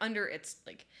him back under, it's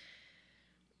like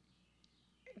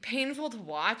painful to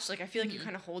watch. Like I feel like you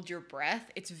kind of hold your breath.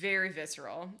 It's very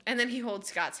visceral. And then he holds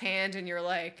Scott's hand, and you're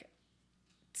like,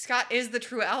 Scott is the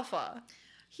true alpha.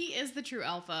 He is the true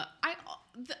alpha.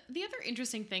 The other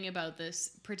interesting thing about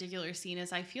this particular scene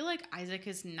is I feel like Isaac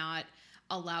is not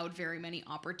allowed very many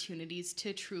opportunities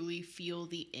to truly feel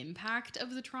the impact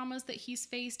of the traumas that he's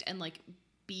faced and like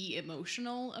be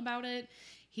emotional about it.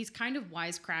 He's kind of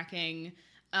wisecracking,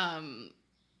 and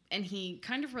he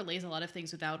kind of relays a lot of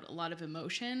things without a lot of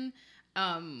emotion.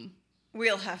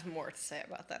 We'll have more to say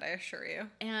about that, I assure you.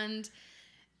 And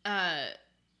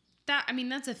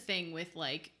that's a thing with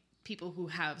like people who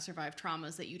have survived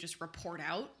traumas that you just report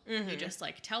out. You just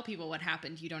like tell people what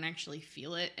happened. You don't actually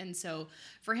feel it. And so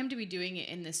for him to be doing it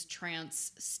in this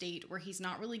trance state where he's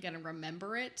not really going to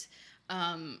remember it,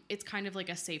 it's kind of like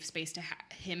a safe space to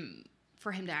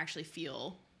for him to actually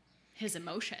feel his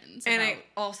emotions. And I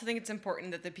also think it's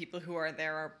important that the people who are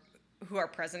there who are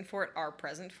present for it are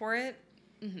present for it.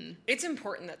 It's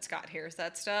important that Scott hears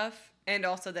that stuff, and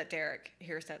also that Derek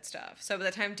hears that stuff. So by the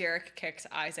time Derek kicks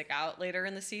Isaac out later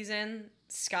in the season,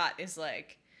 Scott is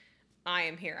like, I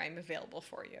am here. I'm available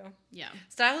for you. Yeah.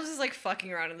 Styles is like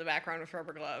fucking around in the background with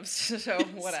rubber gloves. So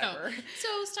whatever. So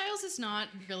Styles is not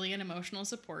really an emotional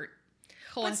support.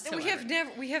 But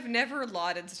we have never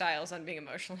lauded Styles on being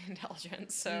emotionally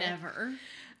intelligent. So never.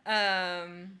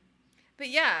 But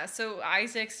yeah, so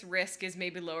Isaac's risk is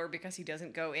maybe lower because he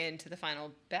doesn't go into the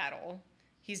final battle.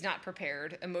 He's not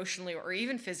prepared emotionally or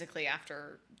even physically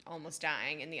after almost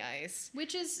dying in the ice.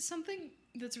 Which is something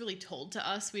that's really told to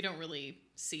us. We don't really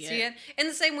see it. In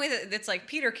the same way that it's like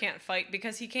Peter can't fight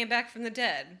because he came back from the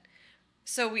dead.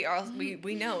 So we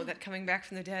know that coming back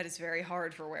from the dead is very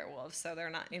hard for werewolves, so they're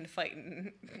not in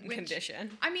fighting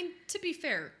condition. I mean, to be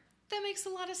fair, that makes a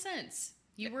lot of sense.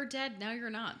 You were dead, now you're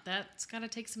not. That's got to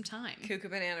take some time. Cuckoo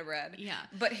banana bread. Yeah.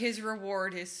 But his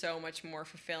reward is so much more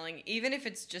fulfilling, even if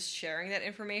it's just sharing that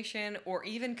information or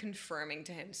even confirming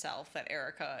to himself that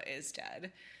Erica is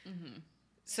dead.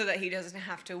 So that he doesn't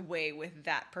have to weigh with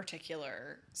that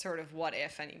particular sort of what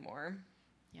if anymore.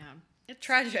 Yeah. It's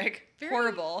tragic.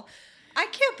 Horrible. I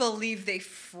can't believe they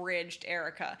fridged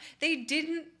Erica. They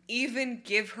didn't even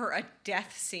give her a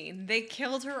death scene. They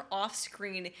killed her off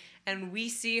screen, and we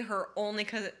see her only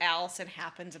because Allison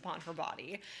happens upon her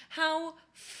body. How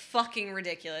fucking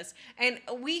ridiculous. And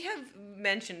we have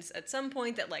mentioned at some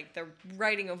point that like the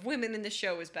writing of women in the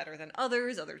show is better than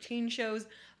other teen shows,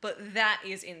 but that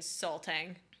is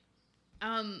insulting.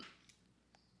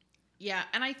 Yeah,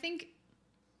 and I think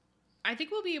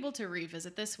we'll be able to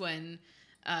revisit this when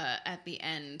at the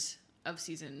end of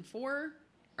season 4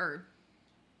 or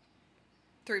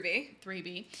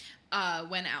 3B,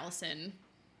 when Allison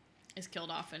is killed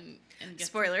off and gets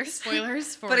spoilers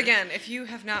for but again, if you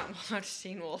have not watched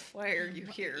Teen Wolf, why are you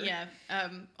here? Yeah.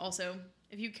 Also,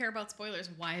 if you care about spoilers,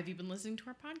 why have you been listening to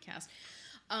our podcast?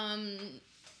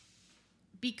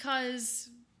 Because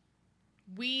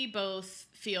we both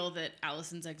feel that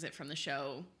Allison's exit from the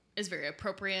show is very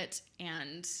appropriate,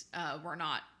 and we're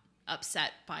not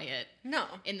upset by it. No.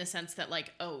 In the sense that,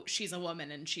 like, oh, she's a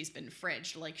woman and she's been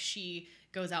fridged. Like, she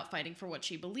goes out fighting for what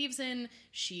she believes in.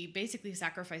 She basically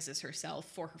sacrifices herself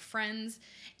for her friends.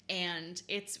 And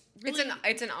it's really...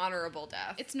 It's an honorable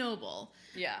death. It's noble.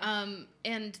 Yeah.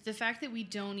 And the fact that we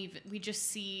just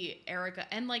see Erica,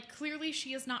 and, like, clearly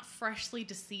she is not freshly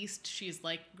deceased. She's,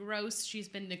 like, gross. She's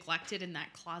been neglected in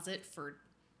that closet for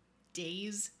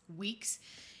days, weeks.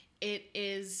 It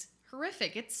is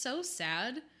horrific. It's so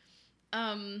sad.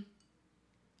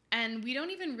 And we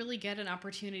don't even really get an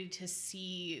opportunity to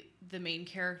see the main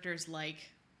characters, like,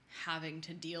 having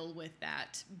to deal with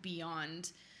that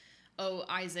beyond, oh,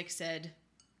 Isaac said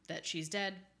that she's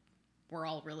dead. We're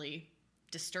all really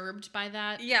disturbed by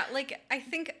that. Yeah, like, I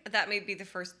think that may be the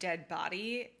first dead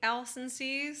body Allison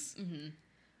sees.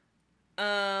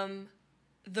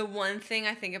 The one thing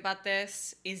I think about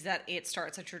this is that it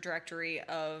starts a trajectory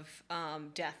of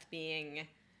death being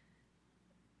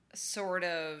sort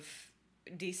of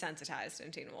desensitized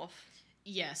in Teen Wolf.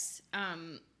 Yes.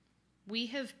 We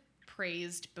have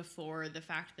praised before the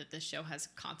fact that this show has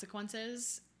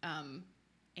consequences,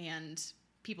 and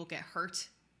people get hurt.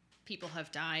 People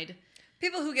have died.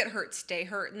 People who get hurt stay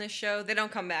hurt in this show. They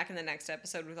don't come back in the next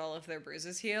episode with all of their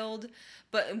bruises healed.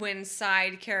 But when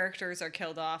side characters are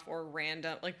killed off or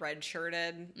random, like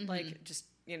red-shirted, like just,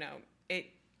 you know,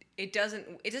 it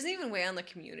doesn't even weigh on the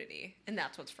community, and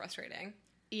that's what's frustrating.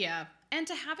 Yeah, and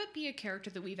to have it be a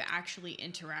character that we've actually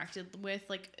interacted with,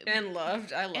 like, and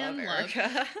loved. I love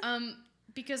Erica.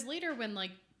 Because later when,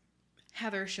 like,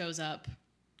 Heather shows up,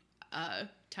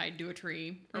 tied to a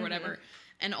tree or whatever,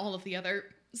 and all of the other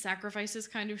sacrifices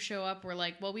kind of show up, we're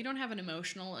like, well, we don't have an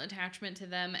emotional attachment to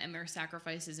them, and their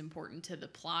sacrifice is important to the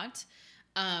plot.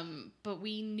 But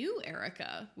we knew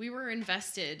Erica. We were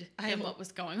invested in what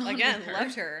was going on. Again, with her.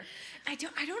 loved her. I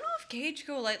don't know if Gage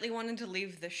Golightly wanted to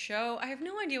leave the show. I have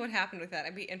no idea what happened with that.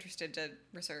 I'd be interested to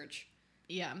research.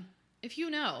 Yeah. If you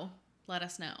know, let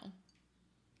us know.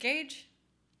 Gage?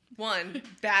 1,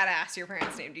 badass your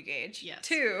parents named you Gage. Yes.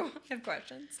 2, I have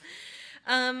questions.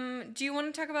 Do you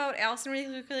want to talk about Allison really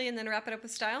quickly and then wrap it up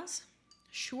with Styles?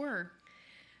 Sure.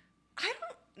 I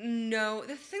don't know.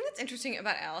 The thing that's interesting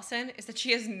about Allison is that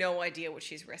she has no idea what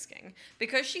she's risking.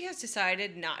 Because she has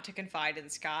decided not to confide in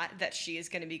Scott that she is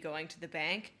going to be going to the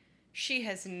bank, she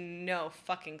has no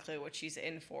fucking clue what she's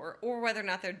in for or whether or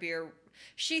not there'd be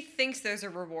she thinks there's a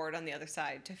reward on the other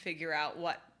side to figure out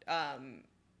what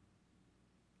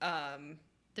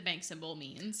The bank symbol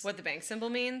means. what the bank symbol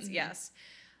means. Yes.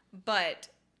 But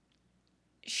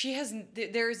she thinks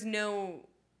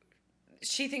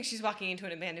she's walking into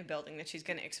an abandoned building that she's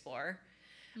going to explore,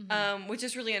 which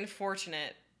is really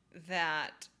unfortunate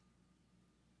that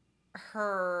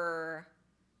her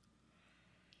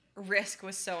risk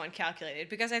was so uncalculated.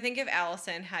 Because I think if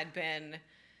Allison had been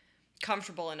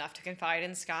comfortable enough to confide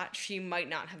in Scott, she might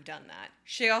not have done that.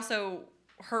 She also,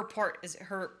 her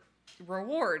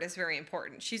reward is very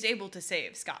important. She's able to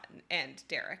save Scott and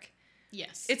Derek.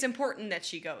 Yes. It's important that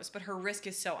she goes, but her risk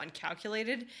is so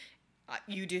uncalculated.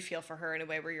 You do feel for her in a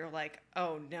way where you're like,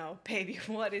 oh no, baby,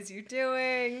 what is you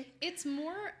doing? It's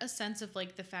more a sense of,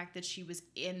 like, the fact that she was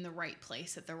in the right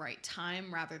place at the right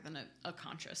time rather than a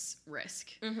conscious risk.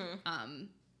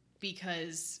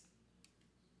 Because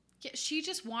she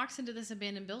just walks into this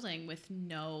abandoned building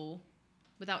without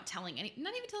telling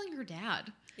not even telling her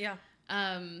dad. Yeah.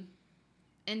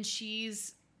 And she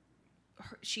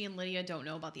and Lydia don't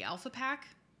know about the Alpha Pack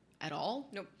at all.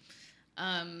 Nope.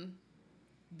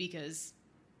 Because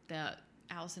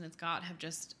Allison and Scott have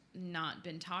just not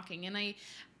been talking. And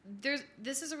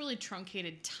this is a really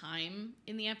truncated time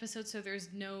in the episode, so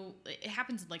it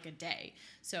happens in like a day.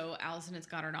 So Allison and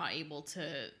Scott are not able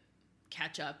to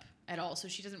catch up at all. So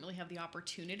she doesn't really have the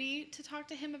opportunity to talk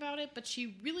to him about it, but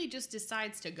she really just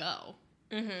decides to go.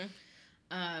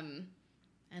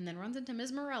 And then runs into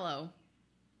Ms. Morello.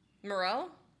 Morel?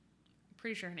 I'm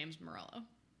pretty sure her name's Morello.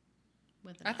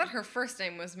 I thought her first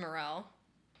name was Morel.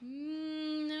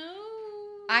 No.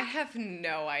 I have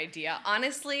no idea.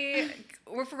 Honestly, if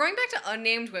we're going back to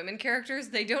unnamed women characters,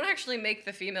 they don't actually make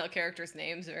the female characters'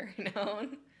 names very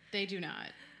known. They do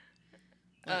not.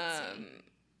 Let's see.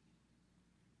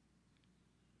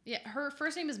 Yeah, her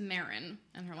first name is Marin,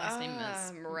 and her last name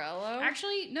is Morello.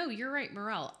 Actually, no, you're right,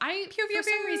 Morel. For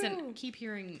some reason, keep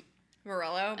hearing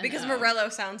Morello, because Morello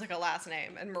sounds like a last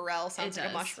name, and Morel sounds like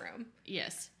a mushroom.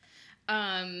 Yes.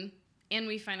 And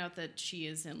we find out that she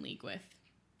is in league with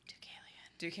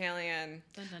Deucalion.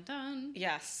 Dun dun dun.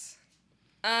 Yes.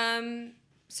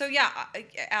 So yeah,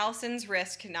 Allison's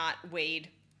risk not weighed,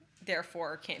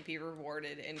 therefore can't be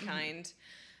rewarded in kind.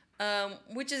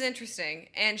 Which is interesting.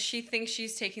 And she thinks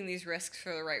she's taking these risks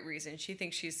for the right reason. She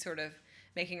thinks she's sort of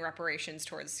making reparations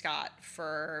towards Scott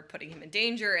for putting him in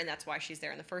danger, and that's why she's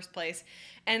there in the first place.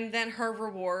 And then her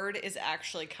reward is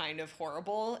actually kind of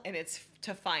horrible, and it's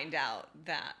to find out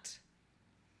that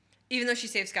even though she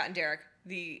saved Scott and Derek,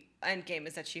 the end game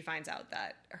is that she finds out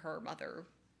that her mother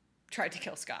tried to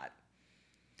kill Scott.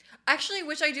 Actually,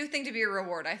 which I do think to be a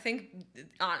reward. I think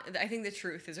the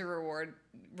truth is a reward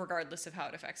regardless of how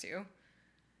it affects you.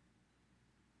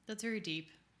 That's very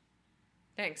deep.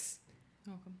 Thanks.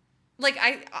 Welcome.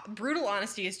 like, brutal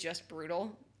honesty is just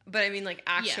brutal, but I mean, like,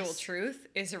 actual Yes. truth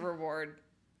is a reward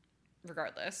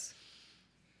regardless.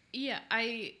 Yeah,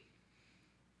 I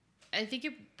think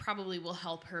it probably will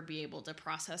help her be able to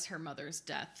process her mother's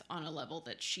death on a level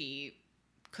that she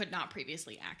could not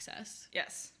previously access.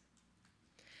 Yes.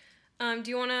 Do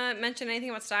you want to mention anything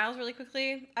about Styles really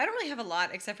quickly? I don't really have a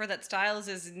lot, except for that Styles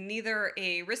is neither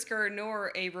a risker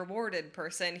nor a rewarded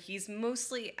person. He's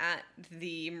mostly at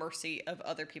the mercy of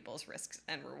other people's risks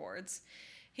and rewards.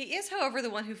 He is, however, the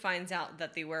one who finds out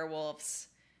that the werewolves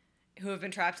who have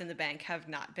been trapped in the bank have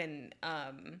not been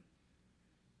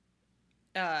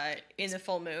in the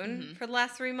full moon for the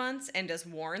last 3 months, and does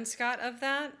warn Scott of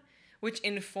that, which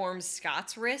informs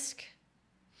Scott's risk.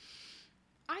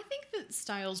 I think that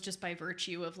Styles, just by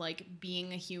virtue of, like,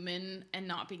 being a human and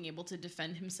not being able to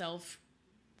defend himself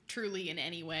truly in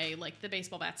any way, like, the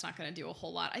baseball bat's not going to do a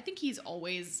whole lot. I think he's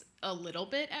always a little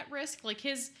bit at risk. Like,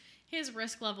 his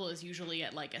risk level is usually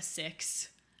at, like, a 6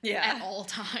 at all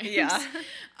times. Yeah.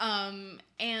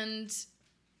 And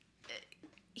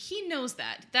he knows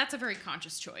that. That's a very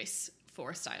conscious choice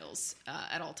for Styles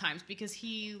at all times, because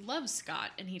he loves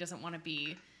Scott and he doesn't want to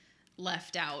be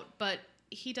left out. But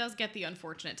he does get the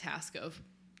unfortunate task of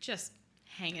just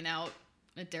hanging out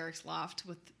at Derek's loft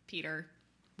with Peter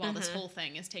while this whole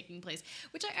thing is taking place,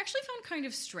 which I actually found kind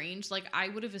of strange. Like, I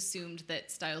would have assumed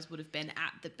that Styles would have been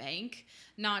at the bank,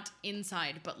 not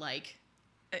inside, but, like,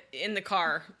 in the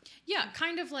car, yeah,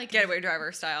 kind of like getaway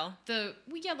driver style.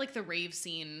 Like the rave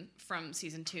scene from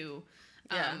season 2,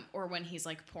 or when he's,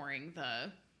 like, pouring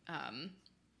the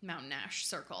Mountain Ash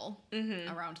circle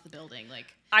around the building.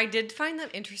 Like, I did find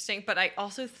that interesting, but I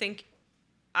also think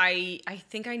I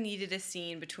think I needed a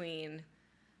scene between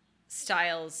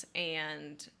Styles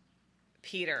and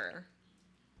Peter,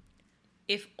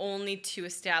 if only to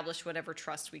establish whatever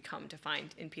trust we come to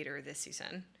find in Peter this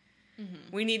season.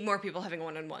 We need more people having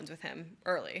one-on-ones with him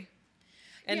early.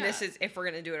 And this is, if we're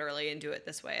going to do it early and do it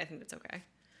this way, I think that's okay.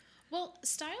 well,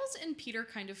 Styles and Peter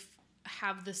kind of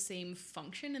have the same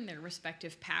function in their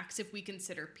respective packs, if we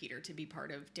consider Peter to be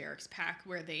part of Derek's pack,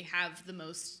 where they have the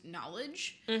most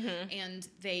knowledge and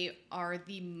they are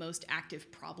the most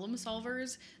active problem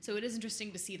solvers. So it is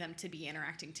interesting to see them to be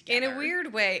interacting together. In a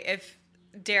weird way, if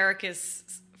Derek is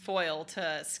foil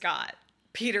to Scott,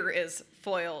 Peter is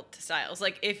foil to Styles.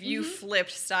 Like, if you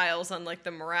flipped Styles on, like,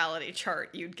 the morality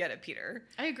chart, you'd get a Peter.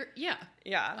 I agree. Yeah.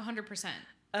 Yeah. 100%.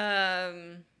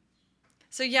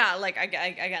 So yeah, like,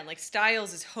 again, like,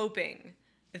 Styles is hoping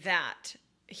that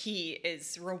he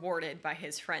is rewarded by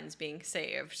his friends being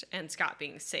saved and Scott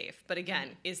being safe, but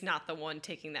again, is not the one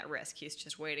taking that risk. He's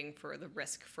just waiting for the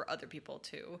risk for other people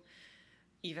to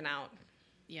even out.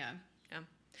 Yeah. Yeah.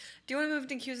 Do you want to move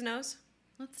to Q's and O's?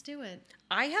 Let's do it.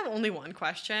 I have only one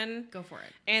question. Go for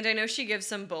it. And I know she gives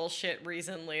some bullshit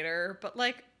reason later, but,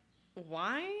 like,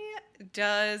 why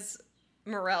does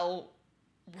Morel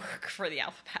work for the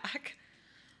Alpha Pack?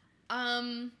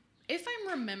 If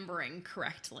I'm remembering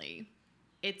correctly,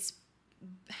 it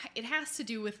has to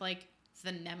do with, like,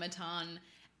 the Nemeton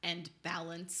and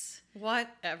balance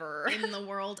Whatever. in the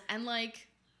world, and, like,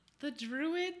 the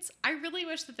druids. I really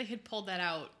wish that they had pulled that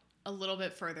out a little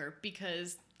bit further,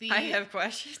 because I have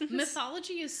questions.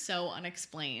 mythology is so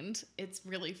unexplained. It's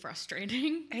really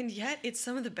frustrating. And yet, it's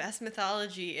some of the best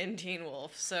mythology in Teen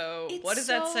Wolf. So, It's what does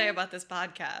that say so- about this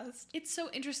podcast? It's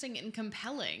so interesting and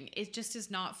compelling. It just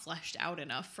is not fleshed out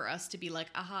enough for us to be like,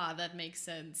 aha, that makes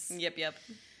sense. Yep.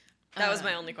 That was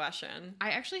my only question.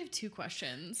 I actually have 2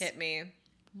 questions. Hit me.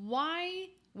 Why,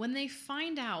 when they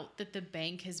find out that the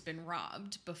bank has been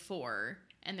robbed before,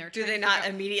 and they're Do trying they to not figure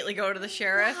out- immediately go to the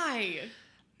sheriff? Why?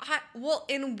 Well,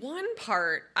 in one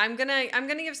part, I'm gonna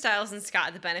give Styles and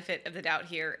Scott the benefit of the doubt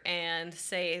here and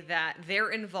say that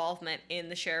their involvement in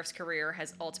the sheriff's career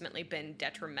has ultimately been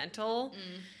detrimental,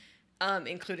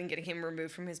 including getting him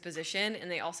removed from his position, and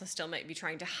they also still might be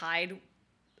trying to hide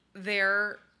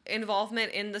their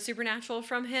involvement in the supernatural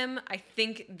from him. I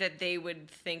think that they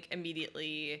would think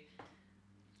immediately,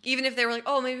 even if they were like,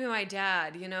 oh, maybe my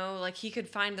dad, you know, like, he could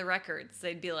find the records,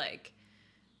 they'd be like,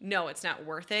 no, it's not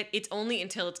worth it. It's only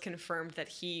until it's confirmed that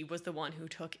he was the one who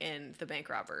took in the bank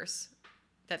robbers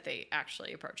that they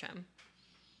actually approach him.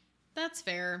 That's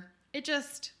fair. It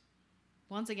just,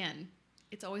 once again,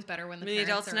 it's always better when the The parents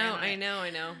adults are know. in on it. I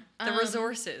know. The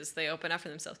resources they open up for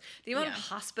themselves. The amount of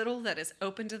hospital that is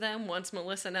open to them once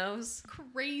Melissa knows.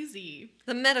 Crazy.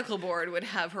 The medical board would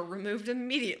have her removed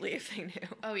immediately if they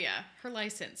knew. Oh yeah, her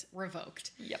license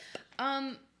revoked. Yep.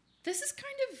 This is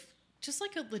kind of just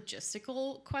like a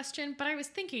logistical question, but I was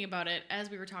thinking about it as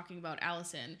we were talking about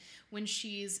Allison when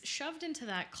she's shoved into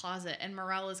that closet and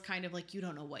Morel is kind of like, you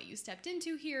don't know what you stepped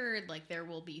into here. Like there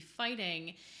will be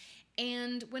fighting.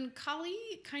 And when Kali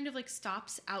kind of like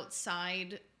stops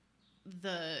outside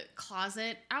the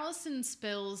closet, Allison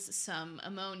spills some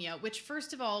ammonia, which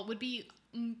first of all would be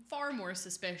far more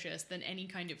suspicious than any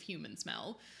kind of human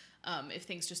smell. If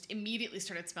things just immediately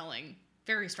started smelling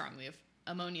very strongly of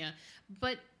ammonia.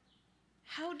 But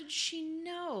how did she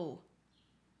know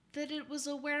that it was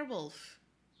a werewolf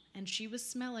and she was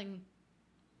smelling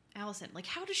Allison? Like,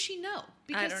 how does she know?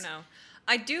 I don't know.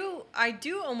 I do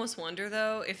almost wonder,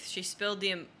 though, if she spilled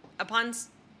upon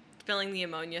spilling the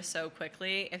ammonia so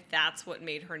quickly, if that's what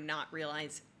made her not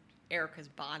realize Erica's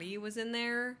body was in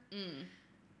there.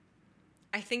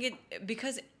 I think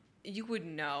because you would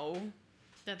know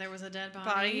that there was a dead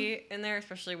body in there,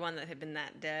 especially one that had been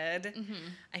that dead.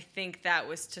 I think that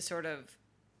was to sort of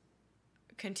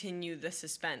continue the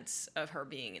suspense of her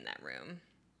being in that room.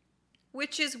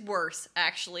 Which is worse,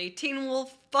 actually. Teen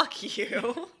Wolf, fuck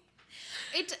you.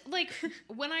 It, like,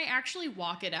 when I actually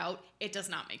walk it out, it does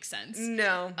not make sense.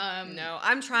 No. No.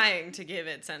 I'm trying to give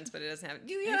it sense, but it doesn't have...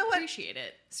 You know what? I appreciate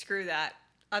it. Screw that.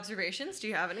 Observations? Do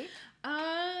you have any?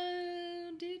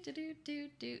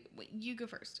 Wait, you go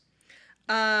first.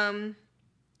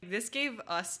 This gave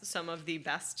us some of the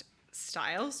best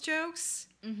Styles jokes.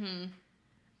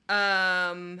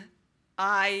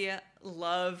 I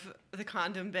love the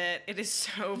condom bit. It is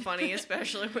so funny,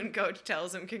 especially when Coach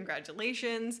tells him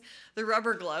congratulations. The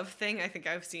rubber glove thing, I think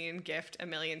I've seen Gift a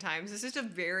million times. It's just a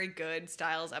very good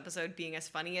Styles episode, being as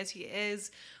funny as he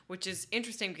is, which is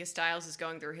interesting because Styles is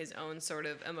going through his own sort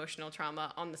of emotional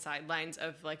trauma on the sidelines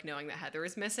of like knowing that Heather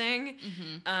is missing.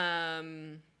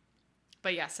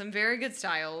 But yeah, some very good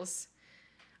Styles.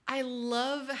 I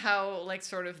love how like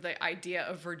sort of the idea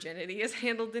of virginity is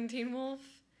handled in Teen Wolf.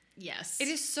 Yes. It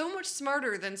is so much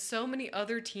smarter than so many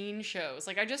other teen shows.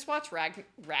 Like, I just watched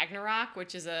Ragnarok,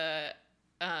 which is a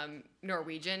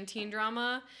Norwegian teen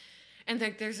drama. And,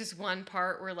 like, there's this one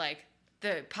part where, like,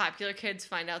 the popular kids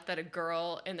find out that a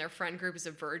girl in their friend group is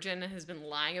a virgin and has been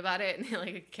lying about it. And they,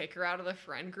 like, kick her out of the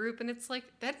friend group. And it's like,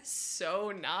 that is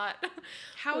so not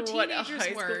how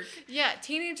teenagers work. Yeah,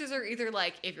 teenagers are either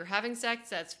like, if you're having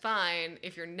sex, that's fine.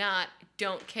 If you're not,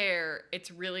 don't care. It's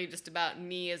really just about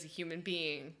me as a human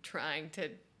being trying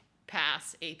to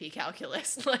pass AP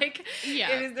calculus. Like,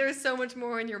 yeah. There's so much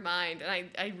more in your mind. And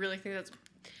I really think that's...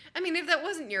 I mean, if that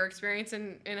wasn't your experience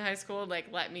in high school, like,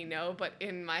 let me know. But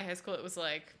in my high school, it was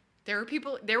like, there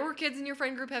were kids in your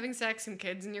friend group having sex and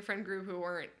kids in your friend group who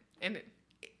weren't. And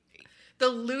the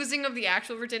losing of the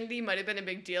actual virginity might have been a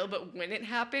big deal, but when it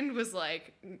happened was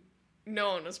like, no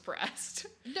one was pressed.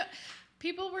 No,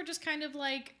 people were just kind of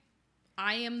like,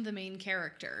 I am the main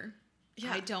character.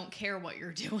 Yeah. I don't care what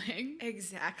you're doing.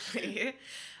 Exactly.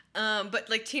 But,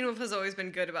 like, Teen Wolf has always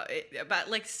been good about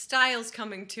like, Styles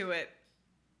coming to it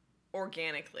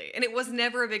organically. And it was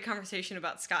never a big conversation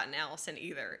about Scott and Allison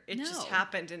either. It just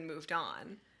happened and moved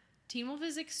on. Teen Wolf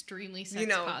is extremely sex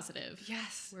positive.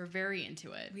 Yes. We're very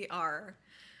into it. We are.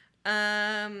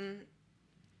 I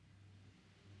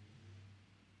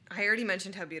already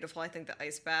mentioned how beautiful I think the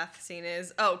ice bath scene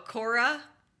is. Oh, Cora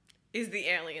is the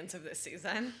aliens of this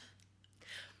season.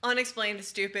 Unexplained,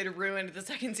 stupid, ruined the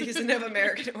second season of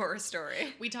American Horror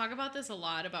Story. We talk about this a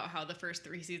lot, about how the first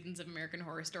 3 seasons of American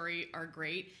Horror Story are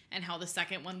great, and how the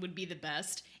second one would be the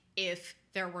best if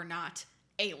there were not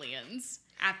aliens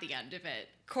at the end of it.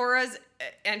 Cora's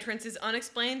entrance is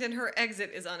unexplained, and her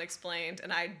exit is unexplained,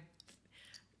 and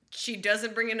she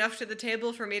doesn't bring enough to the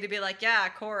table for me to be like, yeah,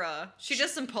 Cora. She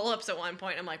does some pull-ups at one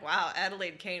point. I'm like, wow,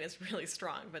 Adelaide Kane is really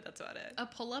strong, but that's about it. A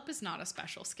pull-up is not a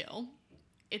special skill.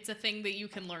 It's a thing that you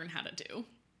can learn how to do.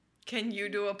 Can you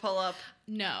do a pull-up?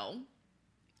 No.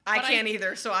 I can't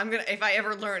either, so I'm gonna. If I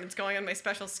ever learn, it's going on my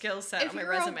special skill set on my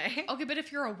resume. Okay, but if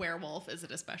you're a werewolf, is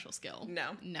it a special skill?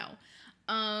 No.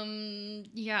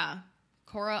 Yeah.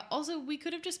 Cora. Also, we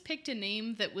could have just picked a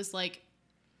name that was like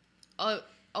a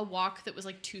walk that was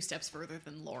like 2 steps further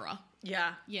than Laura.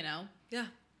 Yeah. You know? Yeah.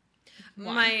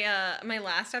 My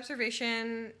last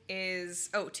observation is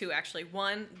 2 actually.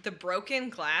 1, the broken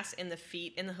glass in the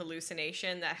feet in the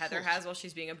hallucination that Heather has while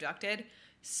she's being abducted.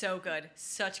 So good.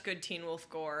 Such good Teen Wolf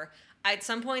gore. At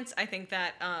some points, I think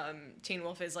that Teen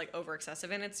Wolf is like over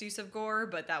excessive in its use of gore,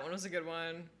 but that one was a good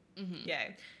one. Mm-hmm.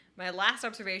 Yay. My last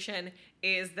observation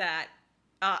is that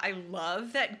I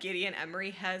love that Gideon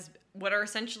Emery has what are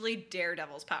essentially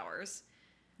Daredevil's powers.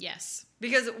 Yes.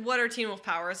 Because what are Teen Wolf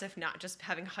powers if not just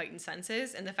having heightened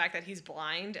senses, and the fact that he's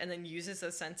blind and then uses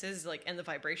those senses like and the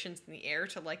vibrations in the air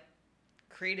to like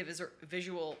create a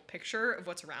visual picture of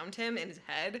what's around him in his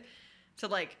head to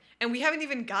like, and we haven't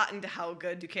even gotten to how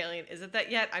good Deucalion is at that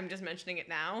yet. I'm just mentioning it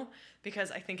now because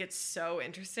I think it's so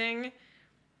interesting.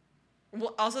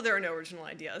 Well, also there are no original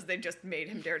ideas. They just made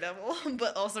him Daredevil,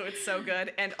 but also it's so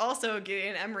good. And also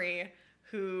Gideon Emery,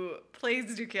 who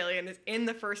plays Deucalion, is in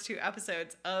the first 2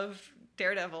 episodes of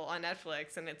Daredevil on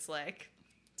Netflix, and it's like,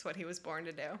 it's what he was born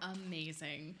to do.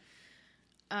 Amazing.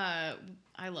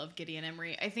 I love Gideon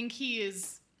Emery. I think he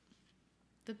is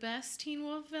the best Teen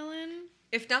Wolf villain.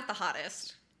 If not the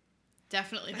hottest.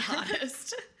 Definitely the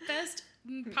hottest. Best,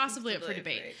 possibly up for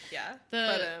debate. Yeah.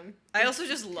 But I also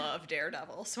just love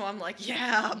Daredevil, so I'm like,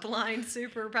 yeah, blind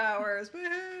superpowers.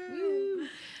 Woohoo!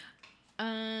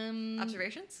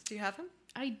 Observations? Do you have them?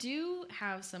 I do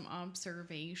have some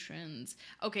observations.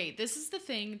 Okay, this is the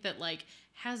thing that like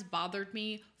has bothered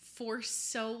me for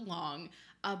so long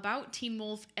about Teen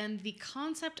Wolf and the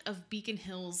concept of Beacon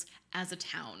Hills as a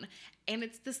town. And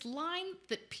it's this line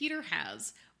that Peter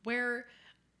has where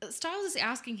Styles is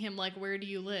asking him, like, where do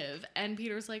you live? And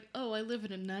Peter's like, oh, I live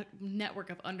in a network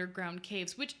of underground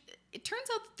caves, which it turns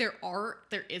out that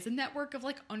there is a network of,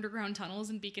 like, underground tunnels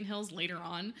in Beacon Hills later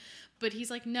on. But he's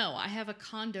like, no, I have a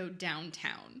condo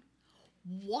downtown.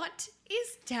 What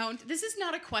is down? This is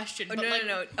not a question. Oh, but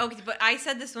no. Okay, but I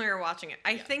said this when we were watching it.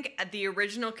 I think the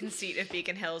original conceit of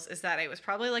Beacon Hills is that it was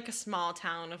probably, like, a small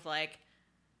town of, like,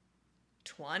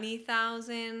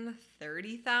 20,000,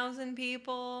 30,000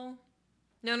 people.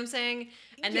 Know what I'm saying?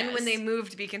 And then when they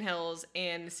moved Beacon Hills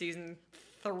in season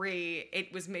 3,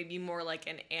 it was maybe more like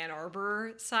an Ann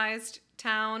Arbor-sized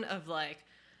town of like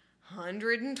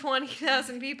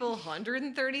 120,000 people,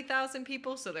 130,000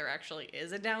 people. So there actually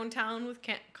is a downtown with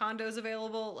condos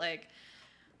available. Like,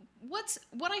 what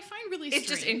I find really strange...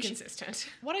 It's just inconsistent.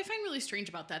 What I find really strange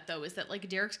about that, though, is that like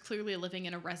Derek's clearly living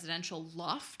in a residential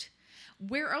loft.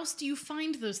 Where else do you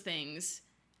find those things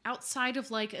outside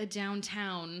of like a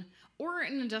downtown or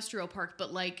an industrial park?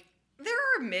 But like, there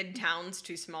are mid-towns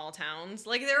to small towns.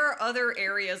 Like, there are other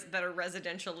areas that are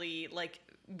residentially like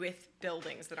with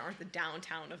buildings that aren't the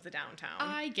downtown of the downtown.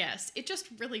 I guess it just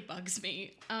really bugs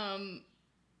me.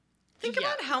 Think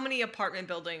about how many apartment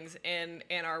buildings in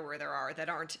Ann Arbor there are that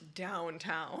aren't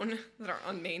downtown, that are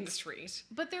on Main Street.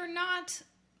 But they're not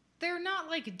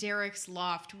like Derek's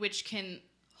loft, which can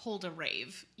hold a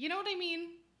rave. You know what I mean?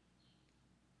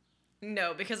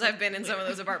 No, because I've been in some of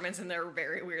those apartments and they're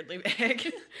very weirdly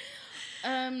big.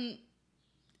 The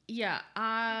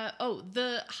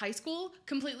high school,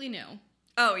 completely new.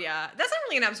 Oh, yeah. That's not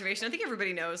really an observation. I think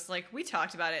everybody knows. Like, we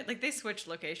talked about it. Like, they switched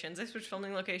locations. They switched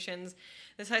filming locations.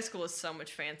 This high school is so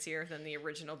much fancier than the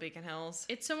original Beacon Hills.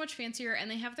 It's so much fancier,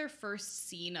 and they have their first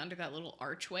scene under that little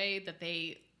archway that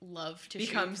they love to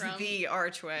Becomes shoot from. the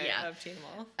archway of Teen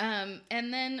Wolf. And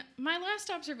then my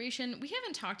last observation, we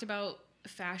haven't talked about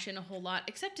fashion a whole lot,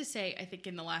 except to say, I think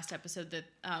in the last episode that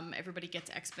everybody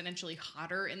gets exponentially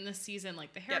hotter in this season.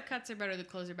 Like, the haircuts are better, the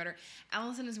clothes are better.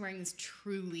 Allison is wearing this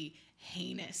truly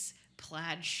heinous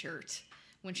plaid shirt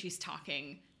when she's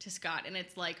talking to Scott, and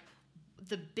it's like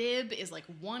the bib is like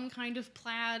one kind of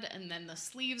plaid, and then the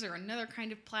sleeves are another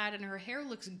kind of plaid, and her hair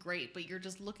looks great, but you're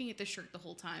just looking at the shirt the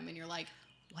whole time, and you're like,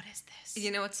 what is this?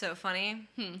 You know what's so funny?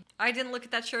 I didn't look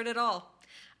at that shirt at all.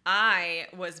 I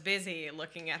was busy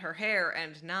looking at her hair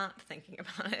and not thinking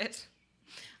about it.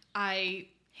 I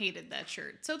hated that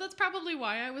shirt. So that's probably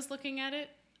why I was looking at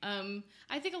it.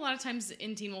 I think a lot of times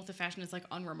in Teen Wolf, the fashion is like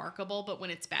unremarkable, but when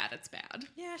it's bad, it's bad.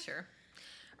 Yeah, sure.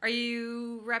 Are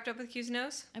you wrapped up with Q's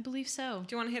nose? I believe so.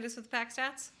 Do you want to hit us with pack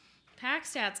stats? Pack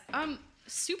stats.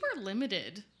 Super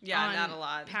limited. Yeah, not a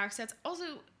lot. Pack stats. Also,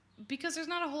 because there's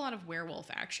not a whole lot of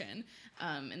werewolf action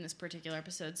in this particular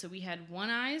episode. So we had 1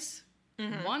 eyes,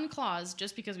 1 claws,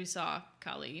 just because we saw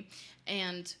Kali,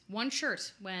 and 1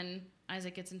 shirt when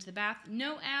Isaac gets into the bath.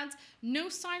 No ads, no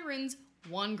sirens,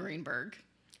 1 Greenberg.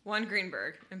 1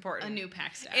 Greenberg. Important. A new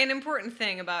pack stat. An important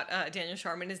thing about Daniel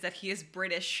Sharman is that he is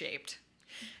British shaped.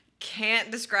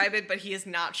 Can't describe it, but he is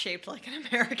not shaped like an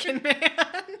American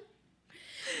man.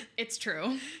 It's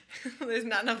true. There's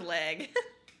not enough leg.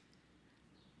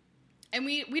 And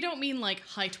we don't mean like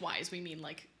height-wise, we mean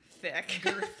like thick.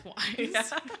 Girth-wise.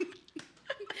 Yeah.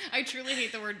 I truly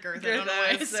hate the word girth. Girth, I don't know why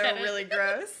I is so said it. really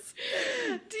gross.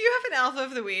 Do you have an alpha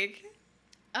of the week?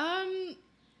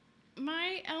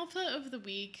 My alpha of the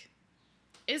week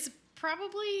is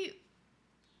probably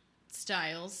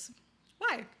Styles.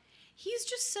 Why? He's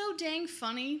just so dang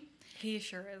funny. He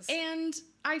sure is. And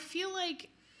I feel like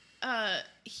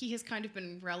he has kind of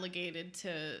been relegated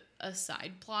to a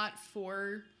side plot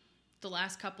for the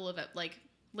last couple of, like,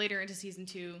 later into season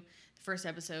 2, the first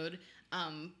episode.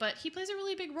 But he plays a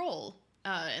really big role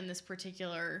in this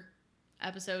particular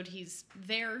episode. He's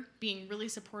there being really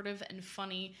supportive and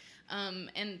funny.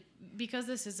 And because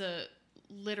this is a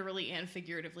literally and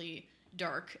figuratively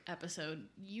dark episode,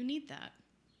 you need that.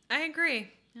 I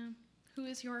agree. Yeah. Who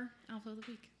is your Alpha of the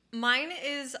Week? Mine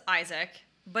is Isaac,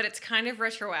 but it's kind of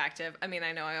retroactive. I mean,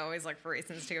 I know I always look for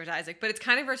reasons to go to Isaac, but it's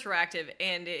kind of retroactive,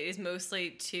 and it is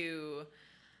mostly to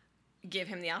give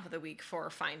him the Alpha of the Week for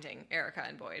finding Erica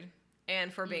and Boyd,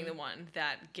 and for being the one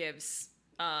that gives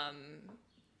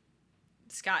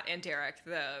Scott and Derek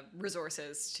the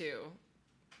resources to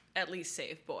at least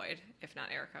save Boyd, if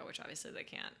not Erica, which obviously they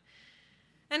can't.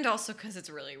 And also because it's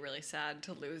really, really sad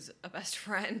to lose a best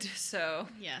friend, so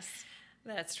Yes.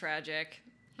 that's tragic.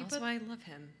 Also, I love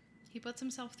him. He puts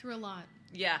himself through a lot.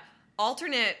 Yeah.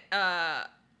 Alternate, Alpha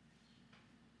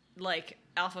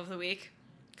of the Week,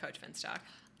 Coach Finstock.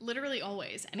 Literally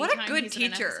always. What a Anytime good he's in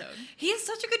an teacher. episode. He is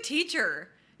such a good teacher.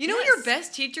 You know Yes. your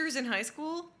best teachers in high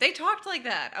school? They talked like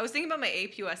that. I was thinking about my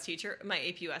APUS teacher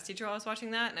while I was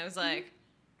watching that, and I was like,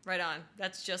 right on.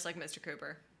 That's just like Mr.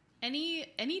 Cooper. Any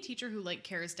teacher who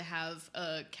cares to have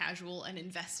a casual and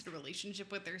invested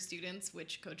relationship with their students,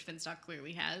 which Coach Finstock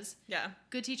clearly has, Yeah.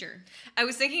 good teacher. I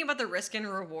was thinking about the risk and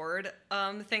reward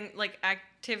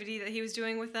activity that he was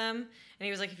doing with them. And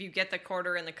he was like, if you get the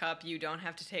quarter in the cup, you don't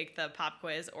have to take the pop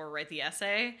quiz or write the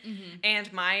essay. Mm-hmm.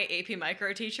 And my AP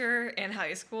micro teacher in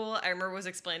high school, I remember was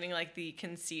explaining the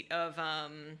conceit of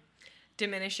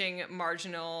diminishing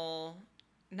marginal,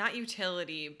 not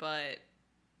utility, but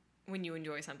when you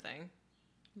enjoy something.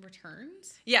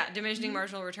 Returns? Yeah, diminishing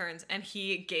marginal returns. And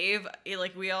he gave,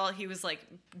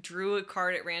 drew a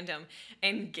card at random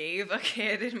and gave a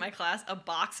kid in my class a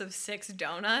box of 6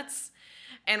 donuts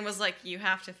and was like, you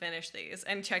have to finish these.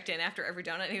 And checked in after every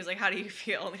donut. And he was like, how do you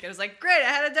feel? And the kid was like, great, I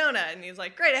had a donut. And he was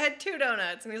like, great, I had 2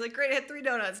 donuts. And he was like, great, I had 3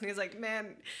 donuts. And he was like,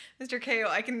 man, Mr. KO,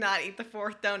 I cannot eat the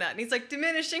 4th donut. And he's like,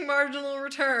 diminishing marginal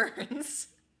returns.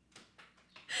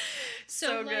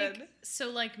 So good. So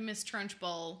like Miss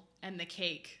Trunchbull and the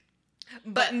cake.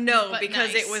 But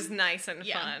because nice. it was nice and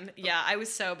Yeah. fun. Yeah, I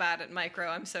was so bad at micro.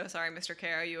 I'm so sorry, Mr.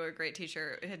 Caro. You were a great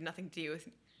teacher. It had nothing to do with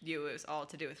you. It was all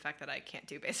to do with the fact that I can't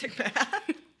do basic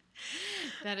math.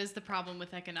 That is the problem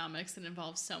with economics. It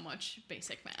involves so much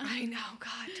basic math. I know.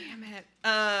 God damn it.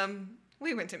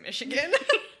 We went to Michigan.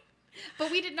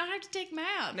 But we did not have to take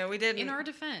math. No, we didn't. In our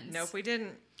defense. Nope, we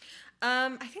didn't.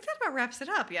 I think that about wraps it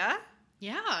up, yeah?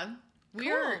 Yeah. Cool.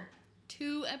 We're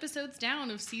 2 episodes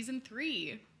down of season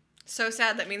 3. So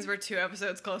sad. That means we're 2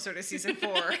 episodes closer to season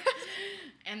 4.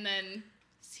 And then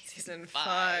season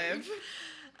 5.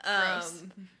 Gross.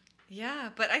 Yeah,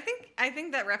 but I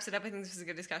think that wraps it up. I think this was a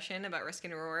good discussion about risk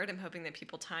and reward. I'm hoping that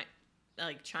people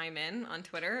chime in on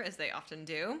Twitter, as they often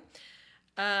do.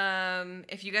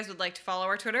 If you guys would like to follow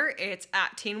our Twitter, it's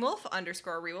at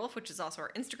TeenWolf_Rewolf, which is also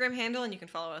our Instagram handle, and you can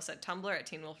follow us at Tumblr at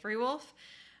TeenWolfRewolf.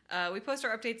 We post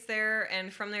our updates there,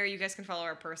 and from there you guys can follow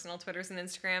our personal Twitters and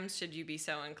Instagrams should you be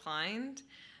so inclined.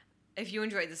 If you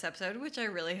enjoyed this episode, which I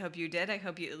really hope you did, I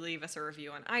hope you leave us a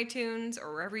review on iTunes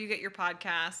or wherever you get your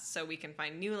podcasts so we can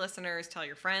find new listeners. Tell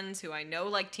your friends who I know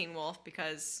like Teen Wolf,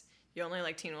 because you only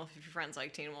like Teen Wolf if your friends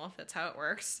like Teen Wolf. That's how it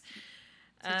works.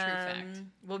 It's a true fact.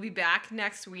 We'll be back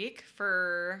next week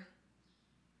for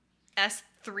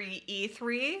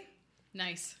S3E3.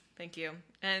 Nice. Thank you.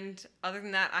 And other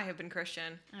than that, I have been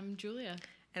Christian. I'm Julia.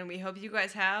 And we hope you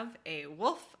guys have a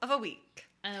wolf of a week.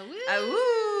 Woo!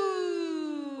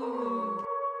 Woo!